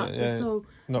person. Growing up. Yeah, they're still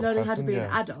learning how to be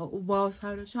an adult whilst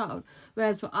having a child.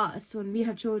 Whereas for us, when we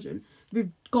have children,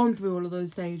 we've gone through all of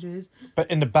those stages.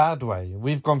 But in a bad way.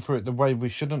 We've gone through it the way we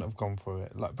shouldn't have gone through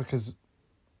it. Like, because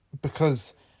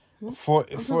what? for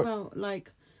I'm talking about,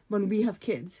 like, when we have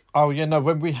kids. Oh, yeah, no,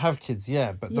 when we have kids,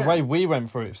 yeah. But the way we went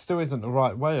through it still isn't the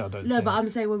right way, I don't think. No, but I'm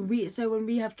saying when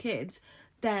we have kids,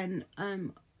 then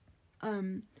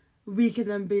we can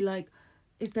then be like,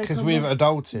 if they because we've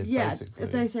adulted, basically.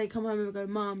 If they say come home and go,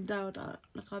 Mum, Dad,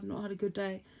 like I've not had a good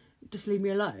day, just leave me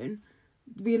alone.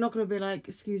 We're not going to be like,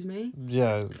 excuse me.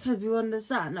 Yeah. Because we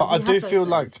understand. Like, but I do feel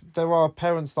like there are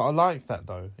parents that are like that,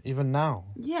 though, even now.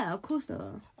 Yeah, of course there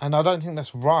are. And I don't think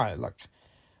that's right. Like,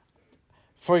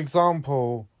 for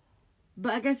example...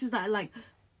 But I guess it's that, like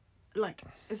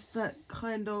it's that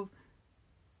kind of,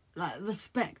 like,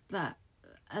 respect that,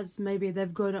 as maybe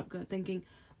they've grown up thinking,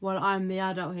 well, I'm the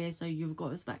adult here, so you've got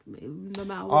to respect me, no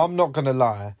matter what. I'm not going to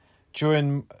lie.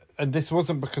 And this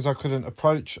wasn't because I couldn't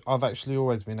approach. I've actually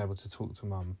always been able to talk to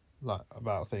Mum, like,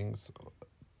 about things.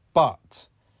 But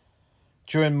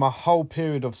during my whole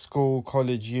period of school,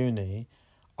 college, uni,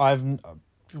 you'll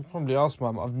probably ask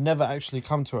Mum, I've never actually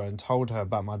come to her and told her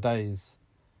about my days.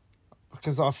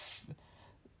 Because I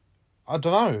don't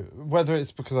know, whether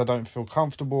it's because I don't feel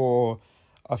comfortable or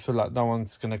I feel like no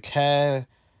one's going to care.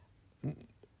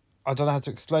 I don't know how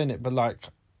to explain it, but, like,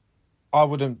 I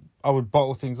would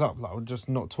bottle things up. Like, I would just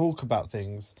not talk about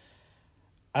things.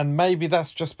 And maybe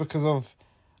that's just because of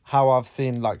how I've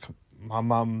seen, like, my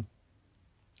mum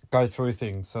go through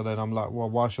things. So then I'm like, well,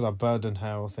 why should I burden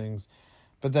her or things?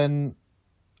 But then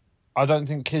I don't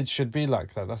think kids should be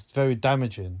like that. That's very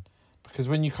damaging. Because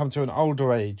when you come to an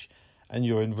older age and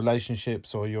you're in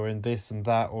relationships or you're in this and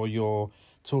that or you're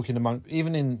talking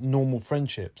even in normal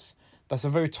friendships, that's a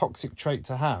very toxic trait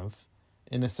to have,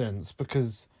 in a sense,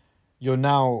 because you're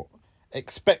now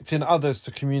expecting others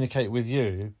to communicate with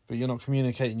you, but you're not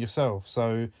communicating yourself.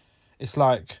 So it's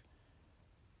like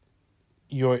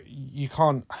you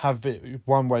can't have it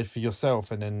one way for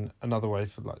yourself and then another way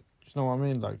for, like, you know what I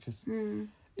mean? Like,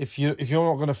 if you're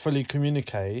not going to fully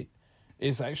communicate,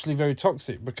 it's actually very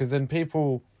toxic, because then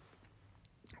people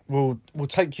will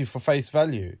take you for face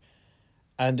value.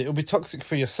 And it'll be toxic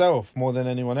for yourself more than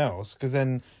anyone else, because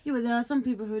then... Yeah, but there are some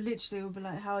people who literally will be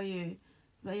like, how are you?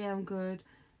 Like, yeah, I'm good.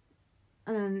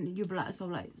 And then you'll be like,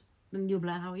 then you'll be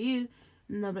like, how are you?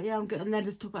 And they'll be like, yeah, I'm good. And they'll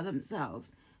just talk about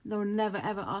themselves. They'll never,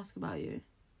 ever ask about you.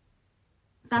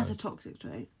 That's a toxic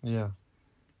trait. Yeah.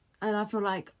 And I feel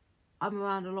like I'm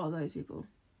around a lot of those people.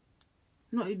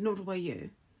 Not about you.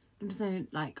 I'm just saying,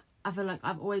 like, I feel like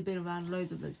I've always been around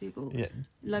loads of those people. Yeah.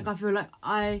 Like, I feel like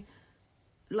I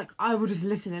would just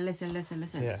listen and listen.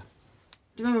 Yeah.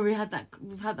 Do you remember we've had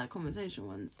that conversation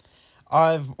once?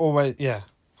 I've always,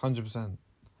 100%.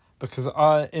 Because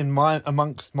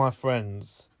amongst my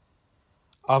friends,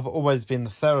 I've always been the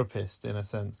therapist, in a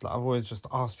sense. Like, I've always just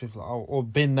asked people, or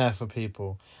been there for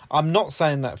people. I'm not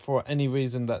saying that for any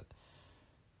reason that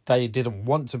they didn't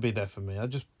want to be there for me. I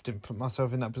just didn't put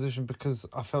myself in that position because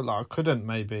I felt like I couldn't,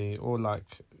 maybe, or,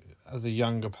 like, as a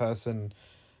younger person,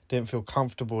 didn't feel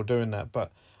comfortable doing that.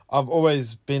 But I've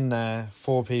always been there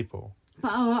for people.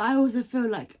 But I also feel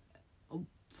like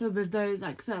some of those,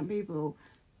 like, certain people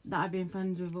that I've been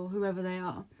friends with, or whoever they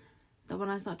are, that when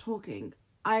I start talking,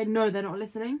 I know they're not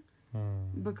listening.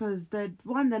 Because they're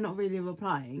not really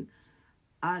replying,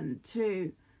 and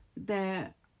two,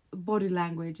 their body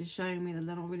language is showing me that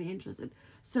they're not really interested.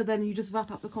 So then you just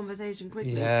wrap up the conversation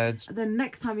quickly. Yeah. And then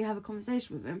next time you have a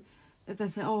conversation with them, if they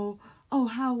say, oh,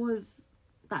 how was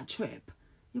that trip?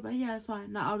 You'll be like, yeah, it's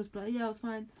fine. No, I'll just be like, yeah, it's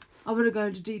fine. I wouldn't go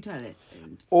into detail it.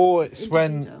 Or it's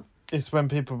when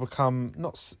people become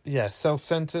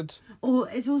self-centered. Or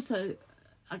it's also,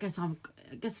 I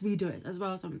guess we do it as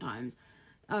well sometimes.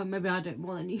 Maybe I do it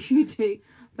more than you do.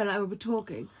 But, like, we'll be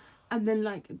talking, and then,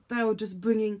 like, they'll just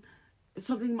bringing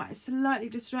something might slightly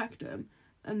distract them,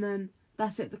 and then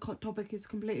that's it. The topic is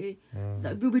completely.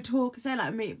 So we talk. Say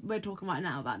like me, we're talking right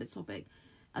now about this topic,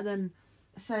 and then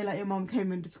say like your mum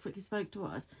came and just quickly spoke to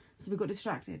us, so we got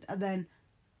distracted, and then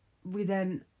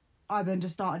I then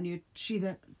just start a new.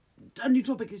 A new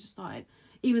topic is just started,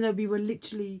 even though we were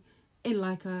literally in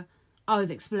like I was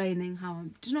explaining how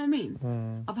I'm. Do you know what I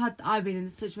mean? I've been in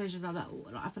situations like that.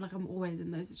 I feel like I'm always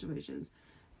in those situations.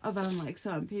 I've had like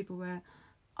certain people where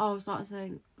I'll start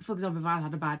saying, for example, if I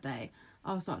had a bad day,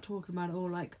 I'll start talking about it, or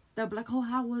like they'll be like, "Oh,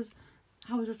 how was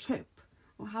your trip?"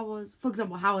 Or how was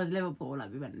Liverpool?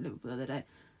 Like we went to Liverpool the other day,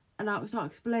 and I'll start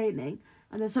explaining,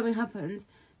 and then something happens,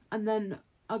 and then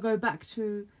I'll go back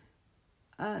to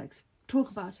talk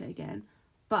about it again,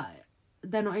 but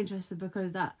they're not interested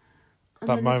because that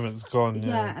moment's gone.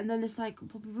 Yeah, and then it's like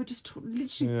we were just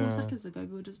literally 4 seconds ago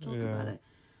we were just talking about it.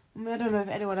 I mean, I don't know if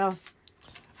anyone else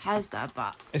has that,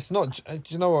 but it's not. Do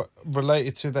you know what?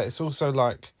 Related to that, it's also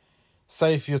like,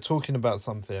 say if you're talking about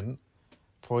something,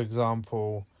 for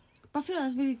example. But I feel like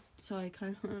that's really sorry.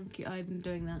 I'm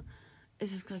doing that.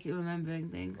 It's just like you're remembering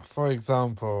things. For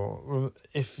example,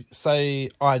 if say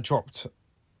I dropped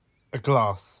a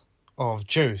glass of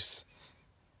juice,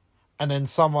 and then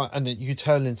you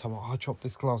tell in someone, I dropped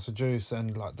this glass of juice,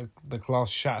 and like the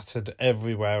glass shattered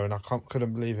everywhere, and I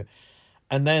couldn't believe it,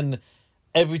 and then.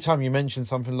 Every time you mention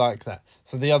something like that,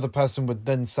 so the other person would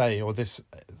then say, or this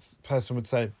person would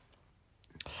say,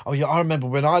 "Oh yeah, I remember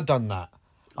when I done that.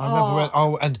 I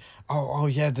remember when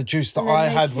yeah, the juice that I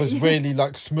had was really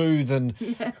like smooth and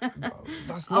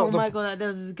that's not." Oh my god, there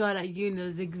was this girl at uni that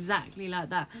was exactly like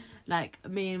that. Like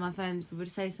me and my friends, we would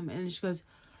say something, and she goes,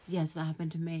 "Yes, that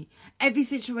happened to me." Every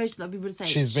situation that we would say,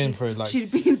 she'd been through. Like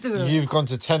she'd been through. You've gone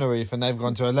to Tenerife and they've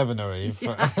gone to Elevenerife.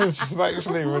 It's just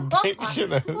actually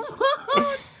ridiculous.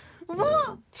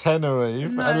 What?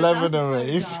 Tenerife, no,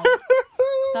 Elevenerife. That's,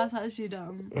 so that's actually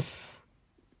dumb.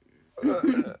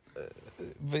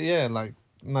 But yeah, like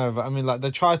no, but I mean, like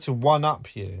they try to one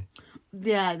up you.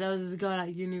 Yeah, there was this girl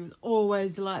at uni who was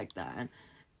always like that,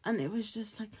 and it was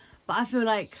just like. But I feel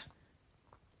like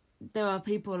there are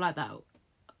people like that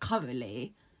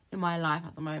currently in my life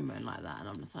at the moment like that, and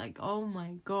I'm just like, oh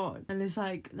my god. And it's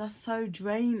like, that's so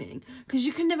draining because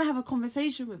you can never have a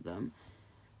conversation with them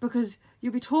because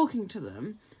you'll be talking to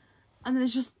them and then it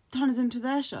just turns into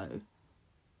their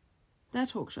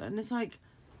talk show, and it's like,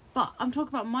 but I'm talking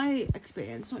about my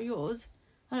experience, not yours.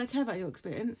 I don't care about your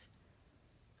experience.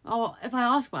 Or if I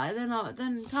ask about it,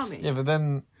 then tell me. Yeah, but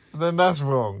then that's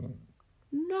wrong.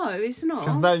 No, it's not.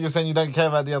 Because now you're saying you don't care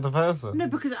about the other person. No,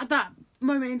 because at that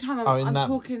moment in time, I'm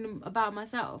talking about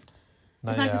myself. No,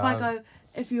 it's like if I go,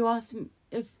 if you ask me,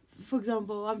 if, for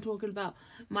example, I'm talking about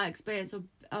my experience of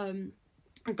going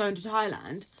to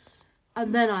Thailand,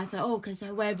 and then I say, oh, okay,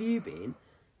 so where have you been?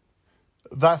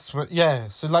 That's what, yeah.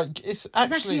 So, like, it's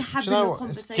actually having a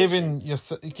conversation.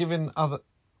 It's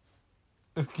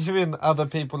giving other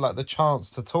people, like, the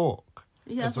chance to talk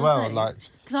as well. Like,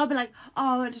 because I'll be like,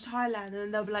 oh, I went to Thailand, and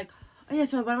then they'll be like, oh, yeah,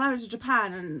 so when I went to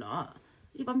Japan, and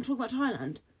yeah, but I'm talking about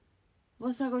Thailand.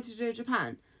 What's that got to do with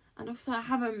Japan? And also,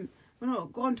 we're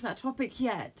not gone to that topic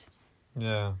yet.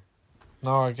 Yeah.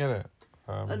 No, I get it.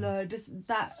 No, just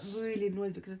that really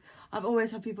annoys me because I've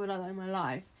always had people like that in my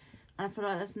life, and I feel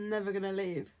like that's never gonna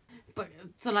leave. But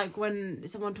so like when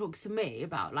someone talks to me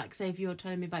about, like, say if you're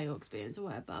telling me about your experience or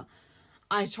whatever,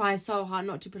 I try so hard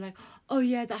not to be like, oh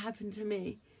yeah, that happened to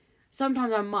me.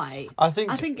 Sometimes I might. I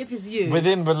think if it's you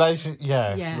within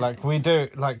like we do,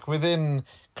 like within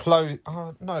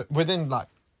within, like,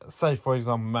 say for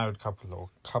example married couple or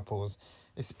couples,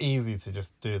 it's easy to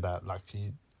just do that, like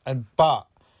but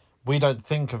we don't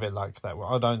think of it like that.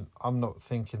 I'm not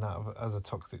thinking that as a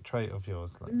toxic trait of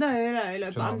yours. Like, no.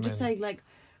 But I'm just saying, like,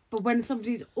 but when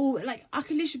somebody's all like, I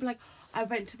can literally be like, I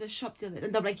went to the shop the other day,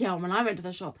 and they're like, yeah, when I went to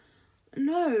the shop.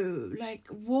 No, like,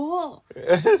 what?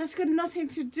 That's got nothing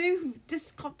to do with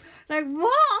this like,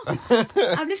 what?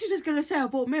 I'm literally just gonna say I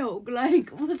bought milk. Like,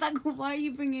 what's that? Why are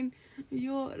you bringing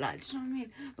your, like, do you know what I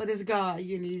mean? But this guy at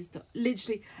uni used to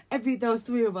literally there was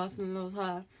 3 of us, and then there was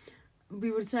her. We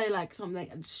would say like something,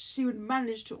 and she would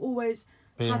manage to always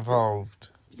be involved.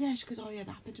 Yeah, she goes, oh yeah,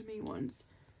 that happened to me once.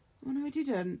 Well, no, I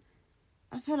didn't.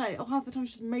 I feel like half the time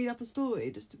she just made up a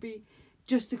story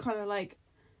just to kind of like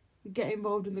get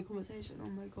involved in the conversation. Oh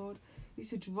my god, it used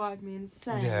to drive me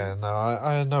insane. Yeah, no,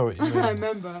 I know what you mean. I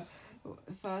remember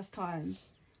the first time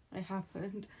it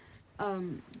happened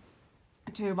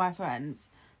to my friends.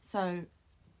 So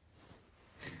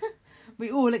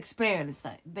we all experienced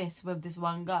this with this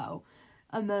one girl,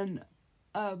 and then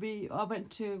I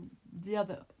went to the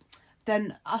other.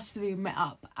 Then us 3 met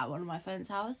up at one of my friend's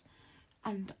house,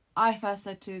 and I first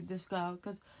said to this girl,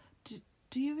 because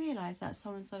do you realise that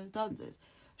so-and-so done this?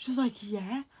 She was like,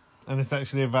 yeah. And it's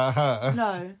actually about her?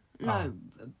 No.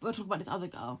 We're talking about this other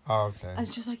girl. Oh, okay. And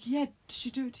she was like, yeah, did she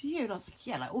do it to you? And I was like,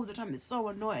 yeah, like all the time. It's so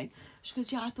annoying. She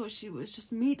goes, yeah, I thought she was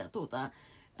just me that thought that.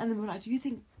 And then we were like, do you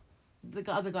think the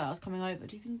other guy that was coming over,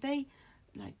 do you think they,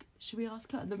 like, should we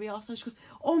ask her? And then we asked her. She goes,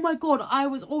 oh my God, I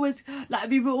was always, like,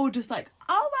 we were all just like,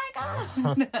 oh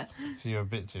my God. So you're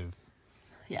bitches.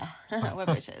 Yeah, we're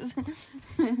bitches.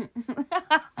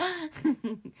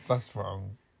 That's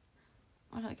wrong.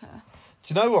 I like her.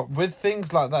 Do you know what? With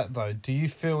things like that, though, do you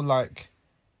feel like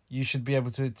you should be able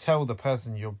to tell the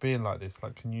person you're being like this?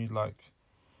 Like, can you, like,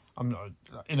 I'm not,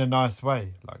 in a nice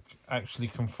way, like, actually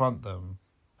confront them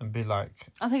and be like...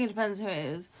 I think it depends who it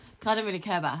is. Because I don't really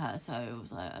care about her, so it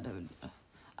was like,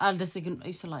 I just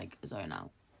used to, like, zone out.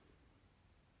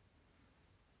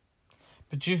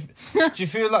 But do you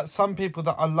feel like some people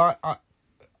that are like...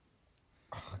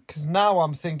 Because now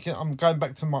I'm thinking, I'm going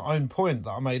back to my own point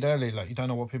that I made earlier, like, you don't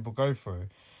know what people go through.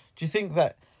 Do you think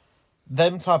that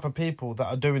them type of people that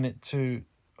are doing it to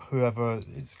whoever...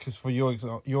 Because for your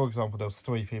example, there was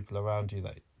 3 people around you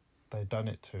that they done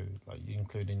it to, like,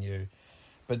 including you.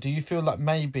 But do you feel like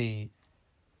maybe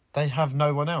they have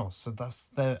no one else, so that's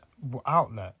their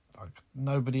outlet? Like,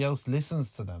 nobody else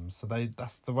listens to them, so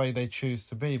that's the way they choose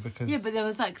to be, because... Yeah, but there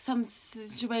was, like, some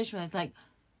situation where it's like,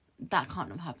 that can't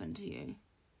have happened to you.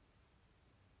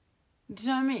 Do you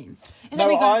know what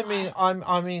I mean?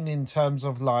 I mean in terms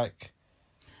of, like...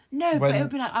 No, but it would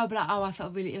be like, I'd be like, oh, I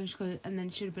felt really ill, and then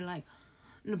she'd be like,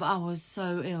 no, but I was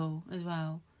so ill as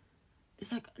well.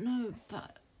 It's like, no,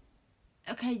 but...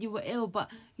 Okay, you were ill, but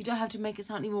you don't have to make it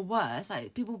sound even worse.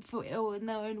 Like, people feel ill in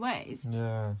their own ways.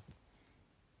 Yeah.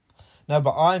 No,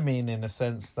 but I mean in a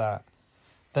sense that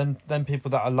then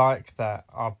people that are like that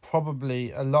are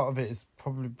probably, a lot of it is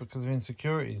probably because of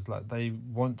insecurities. Like, they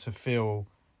want to feel...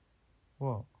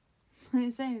 What? I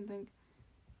didn't say anything.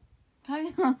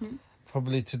 Carry on.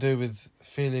 Probably to do with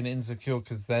feeling insecure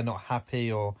because they're not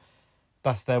happy, or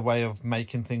that's their way of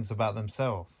making things about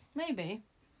themselves. Maybe.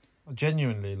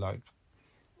 Genuinely, like...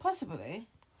 Possibly.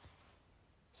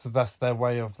 So that's their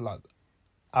way of, like,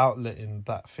 outletting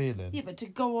that feeling. Yeah, but to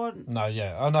go on... No,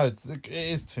 yeah. I know, it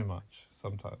is too much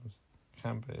sometimes.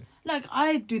 Can be. Like,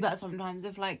 I do that sometimes.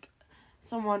 If, like,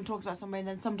 someone talks about something,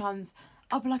 then sometimes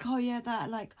I'll be like, oh, yeah, that,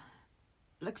 like,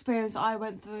 experience I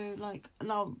went through, like,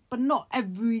 no, but not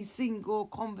every single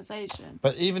conversation.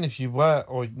 But even if you were,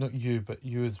 or not you, but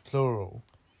you as plural,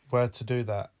 were to do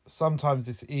that, sometimes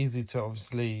it's easy to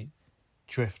obviously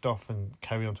drift off and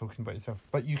carry on talking about yourself.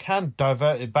 But you can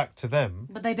divert it back to them.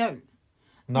 But they don't.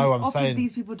 No, I'm often saying...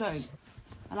 these people don't.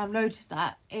 And I've noticed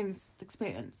that in the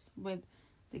experience, with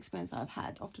the experience that I've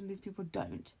had. Often these people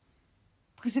don't.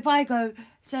 Because if I go,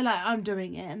 say, like, I'm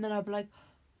doing it, and then I'll be like,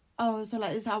 oh, so,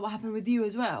 like, is that what happened with you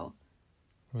as well?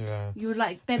 Yeah. You would,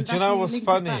 like, then... But do you know what's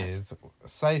funny is,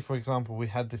 say, for example, we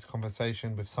had this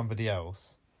conversation with somebody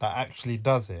else that actually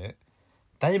does it,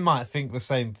 they might think the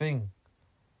same thing.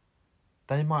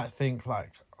 They might think,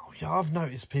 like, oh, yeah, I've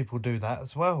noticed people do that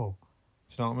as well.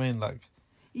 Do you know what I mean? Like...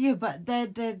 Yeah, but they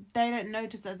don't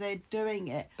notice that they're doing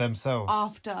it... themselves.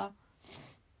 After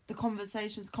the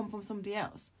conversations come from somebody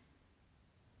else.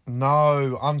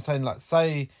 No, I'm saying, like,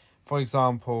 say, for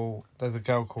example, there's a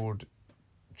girl called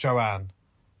Joanne.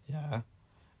 Yeah.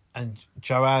 And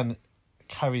Joanne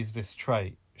carries this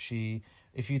trait.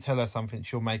 If you tell her something,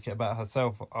 she'll make it about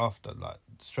herself after, like,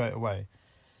 straight away.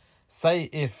 Say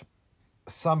if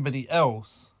somebody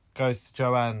else goes to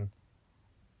Joanne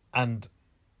and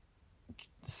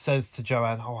says to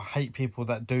Joanne, oh, I hate people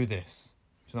that do this.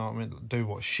 Do you know what I mean? Do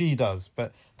what she does.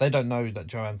 But they don't know that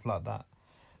Joanne's like that.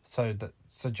 So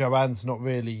Joanne's not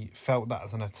really felt that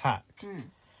as an attack. Mm.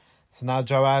 So now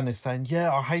Joanne is saying,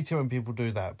 yeah, I hate it when people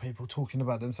do that. People talking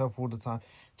about themselves all the time.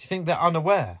 Do you think they're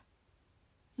unaware?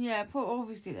 Yeah,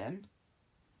 obviously then.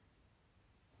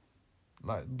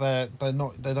 Like, they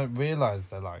don't realise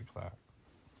they're like that.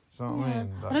 Do you know what I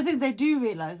mean? Like, I don't think they do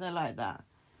realise they're like that.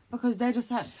 Because they just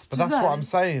have... But that's what I'm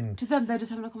saying. To them, they're just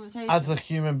having a conversation. As a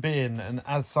human being and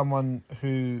as someone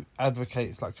who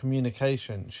advocates, like,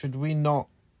 communication, should we not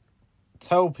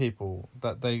tell people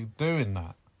that they're doing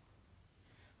that?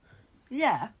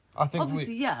 Yeah. I think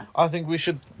obviously, yeah. I think we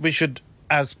should,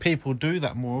 as people, do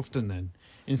that more often then.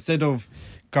 Instead of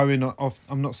going off...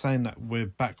 I'm not saying that we're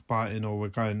backbiting or we're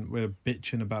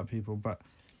bitching about people, but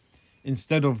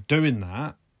instead of doing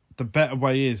that, the better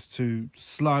way is to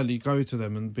slyly go to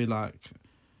them and be like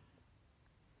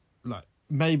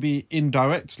maybe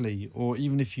indirectly, or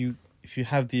even if you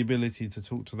have the ability to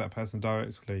talk to that person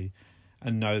directly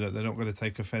and know that they're not going to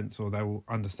take offence or they will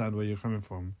understand where you're coming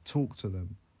from, talk to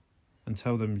them. and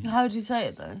tell them. How would you say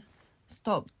it though?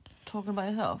 Stop talking about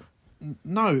yourself.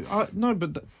 No,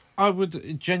 but I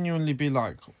would genuinely be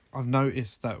like, I've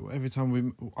noticed that every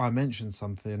time I mention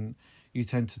something, you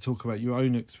tend to talk about your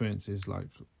own experiences. Like,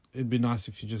 it'd be nice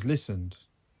if you just listened.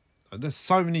 There's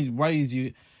so many ways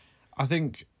I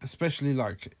think, especially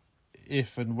like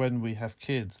if and when we have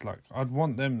kids, like I'd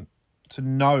want them to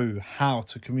know how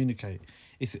to communicate.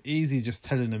 It's easy just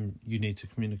telling them you need to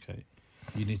communicate.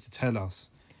 You need to tell us.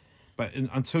 But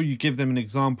until you give them an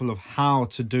example of how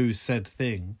to do said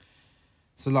thing.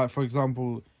 So like, for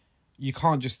example, you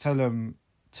can't just tell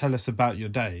us about your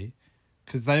day,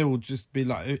 because they will just be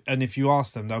like, and if you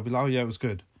ask them, they'll be like, oh yeah, it was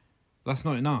good. That's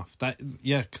not enough.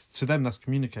 'Cause to them, that's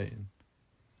communicating.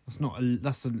 That's not,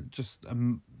 that's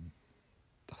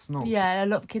not. Yeah, a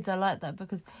lot of kids are like that,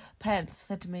 because parents have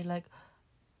said to me, like,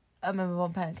 I remember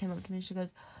one parent came up to me and she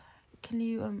goes, can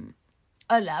you,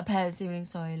 a parent's evening,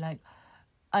 sorry, like,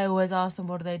 I always ask them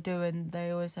what do they do, and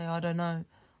they always say, I don't know,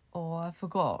 or I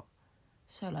forgot.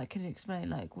 So, like, can you explain,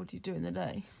 like, what do you do in the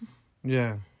day?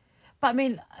 Yeah. But, I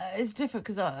mean, it's different,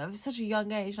 because at such a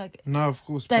young age, like... No, of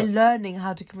course. They're learning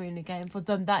how to communicate, and for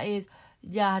them, that is,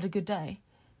 yeah, I had a good day.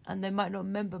 And they might not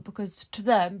remember, because to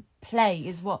them, play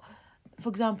is what... For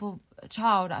example, a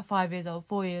child at 5 years old,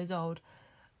 4 years old,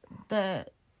 they're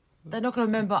not going to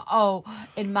remember, oh,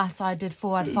 in maths I did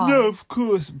 4 out of 5. No, of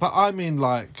course. But I mean,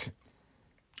 like...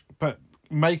 But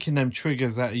making them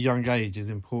triggers at a young age is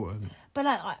important. But,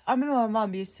 like, I remember my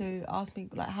mum used to ask me,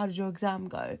 like, how did your exam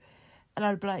go? And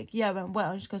I'd be like, yeah, it went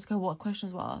well. And she goes, okay, what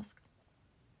questions were asked?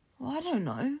 Well, I don't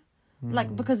know.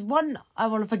 Like, because one, I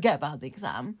want to forget about the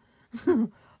exam.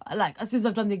 Like, as soon as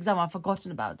I've done the exam, I've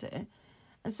forgotten about it.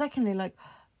 And secondly, like,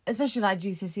 especially like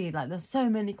GCSE, like, there's so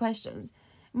many questions.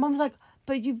 Mum's like,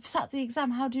 but you've sat the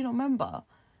exam, how do you not remember?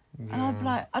 Yeah. And I'd be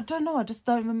like, I don't know, I just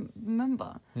don't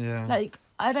remember. Yeah. Like,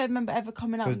 I don't remember ever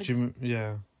coming out.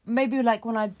 Yeah. Maybe, like,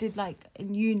 when I did, like,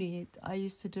 in uni, I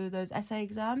used to do those essay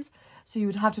exams. So you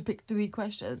would have to pick 3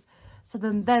 questions. So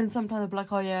then sometimes I'd be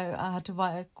like, oh, yeah, I had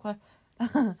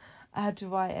to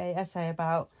write a essay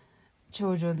about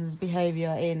children's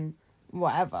behaviour in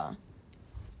whatever.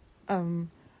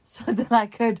 So then I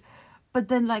could... But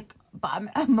then, like...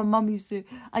 But my mum used to...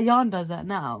 Ayan does that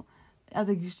now. I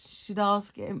think she'd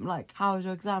ask him, like, how was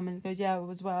your exam? And he'd go, yeah, it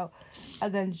was well.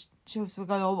 And then she also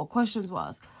go, oh, what questions were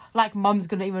asked? Like, mum's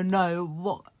going to even know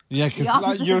what... Yeah, because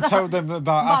like, you'll tell them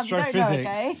about Mum, astrophysics.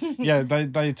 know, okay? Yeah,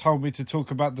 they told me to talk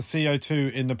about the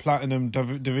CO2 in the platinum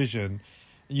division.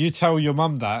 You tell your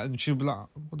mum that, and she'll be like,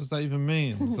 what does that even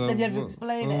mean? So then you have to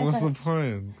explain it. What's the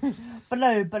point?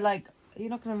 But, like, you're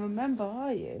not going to remember,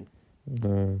 are you?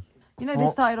 No. You know, they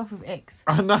started off with icks.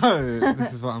 I know.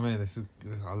 This is what I mean.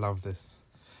 I love this.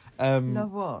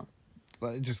 Love what?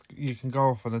 Like, just, you can go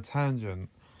off on a tangent.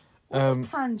 What does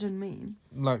tangent mean?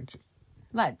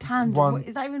 Like tangent.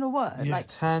 Is that even a word? Yeah, like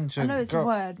tangent. I know it's a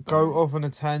word. But... Go off on a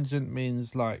tangent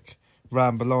means like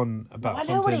ramble on about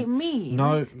something. I know what it means.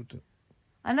 No.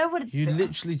 I know what it... You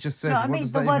literally just said, no, what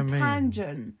does that even mean? The word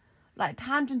tangent. Like,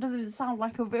 tangent doesn't sound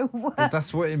like a real word. But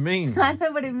that's what it means. I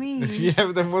know what it means. Yeah,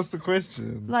 but then what's the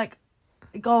question? Like,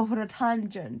 go off on a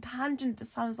tangent. Tangent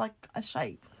just sounds like a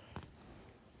shape.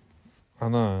 I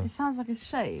know. It sounds like a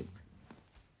shape.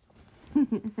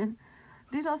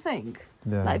 Do you not think?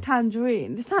 Yeah. Like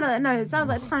tangerine. It sounds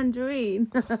like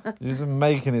tangerine. You're just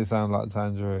making it sound like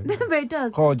tangerine. No, but it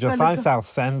does. God, you're so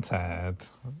self-centered.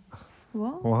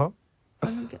 What? What? What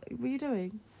are you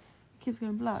doing? It keeps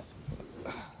going black.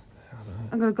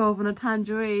 I'm going to go off on a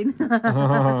tangerine.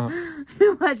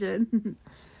 Imagine.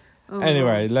 Oh,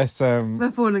 anyway, let's...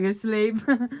 We're falling asleep.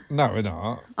 No, we're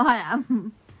not. I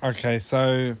am. Okay,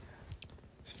 so...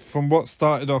 From what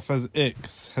started off as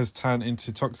icks has turned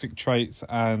into toxic traits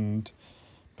and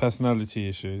personality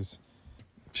issues.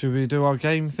 Should we do our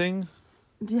game thing?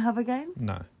 Do you have a game?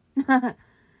 No.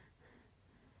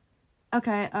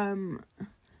 Okay,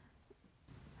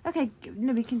 okay,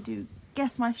 no, we can do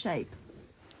guess my shape.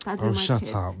 Oh,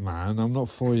 shut up, man. I'm not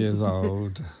 4 years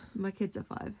old. My kids are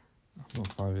 5. I'm not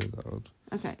 5 years old.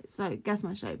 Okay, so guess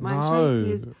my shape. My shape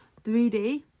is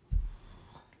 3D.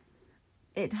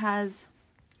 It has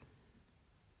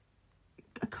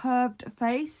a curved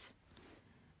face.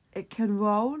 It can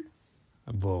roll.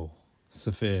 Whoa.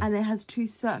 Sophia. And it has 2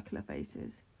 circular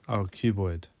faces. Oh,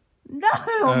 cuboid. No!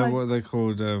 What are they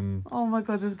called? Oh my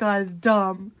god, this guy is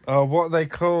dumb. Oh, what are they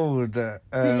called?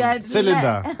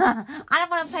 Cylinder. I don't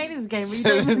want to play this game. We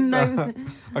don't even know.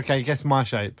 Okay, guess my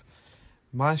shape.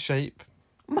 My shape.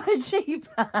 My shape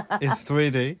is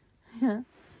 3D. Yeah.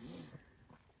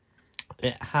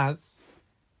 It has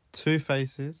 2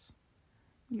 faces.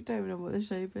 You don't even know what the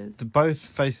shape is. Both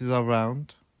faces are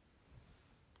round.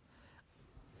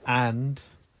 and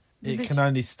it can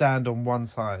only stand on one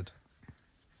side.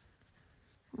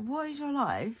 What is your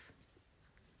life?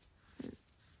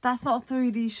 That's not a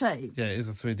 3D shape. Yeah, it is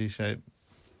a 3D shape.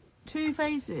 2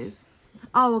 faces.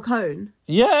 Oh, a cone.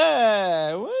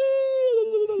 Yeah! Woo!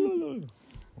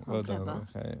 Well clever. done.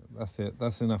 Okay, that's it.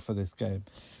 That's enough for this game.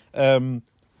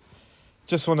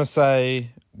 Just want to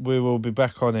say we will be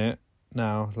back on it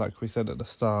now, like we said at the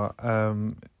start. I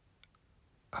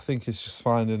think it's just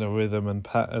finding a rhythm and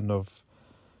pattern of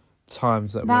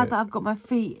times that Now that I've got my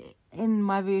feet in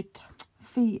my root,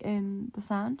 feet in the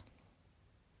sand.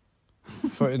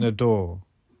 Foot in a door.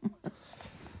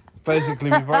 Basically,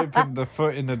 we've opened the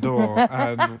foot in the door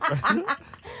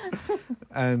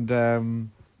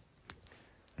and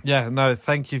yeah, no,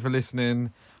 thank you for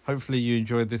listening. Hopefully you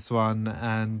enjoyed this one,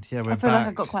 and yeah, we're back. I feel like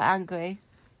I got quite angry.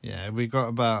 Yeah, we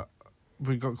got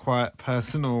quite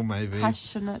personal, maybe.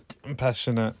 Passionate.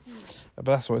 But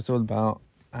that's what it's all about.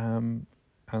 And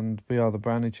we are the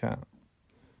Brownie Chat.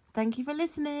 Thank you for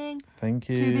listening. Thank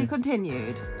you. To be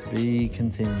continued. To be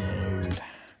continued.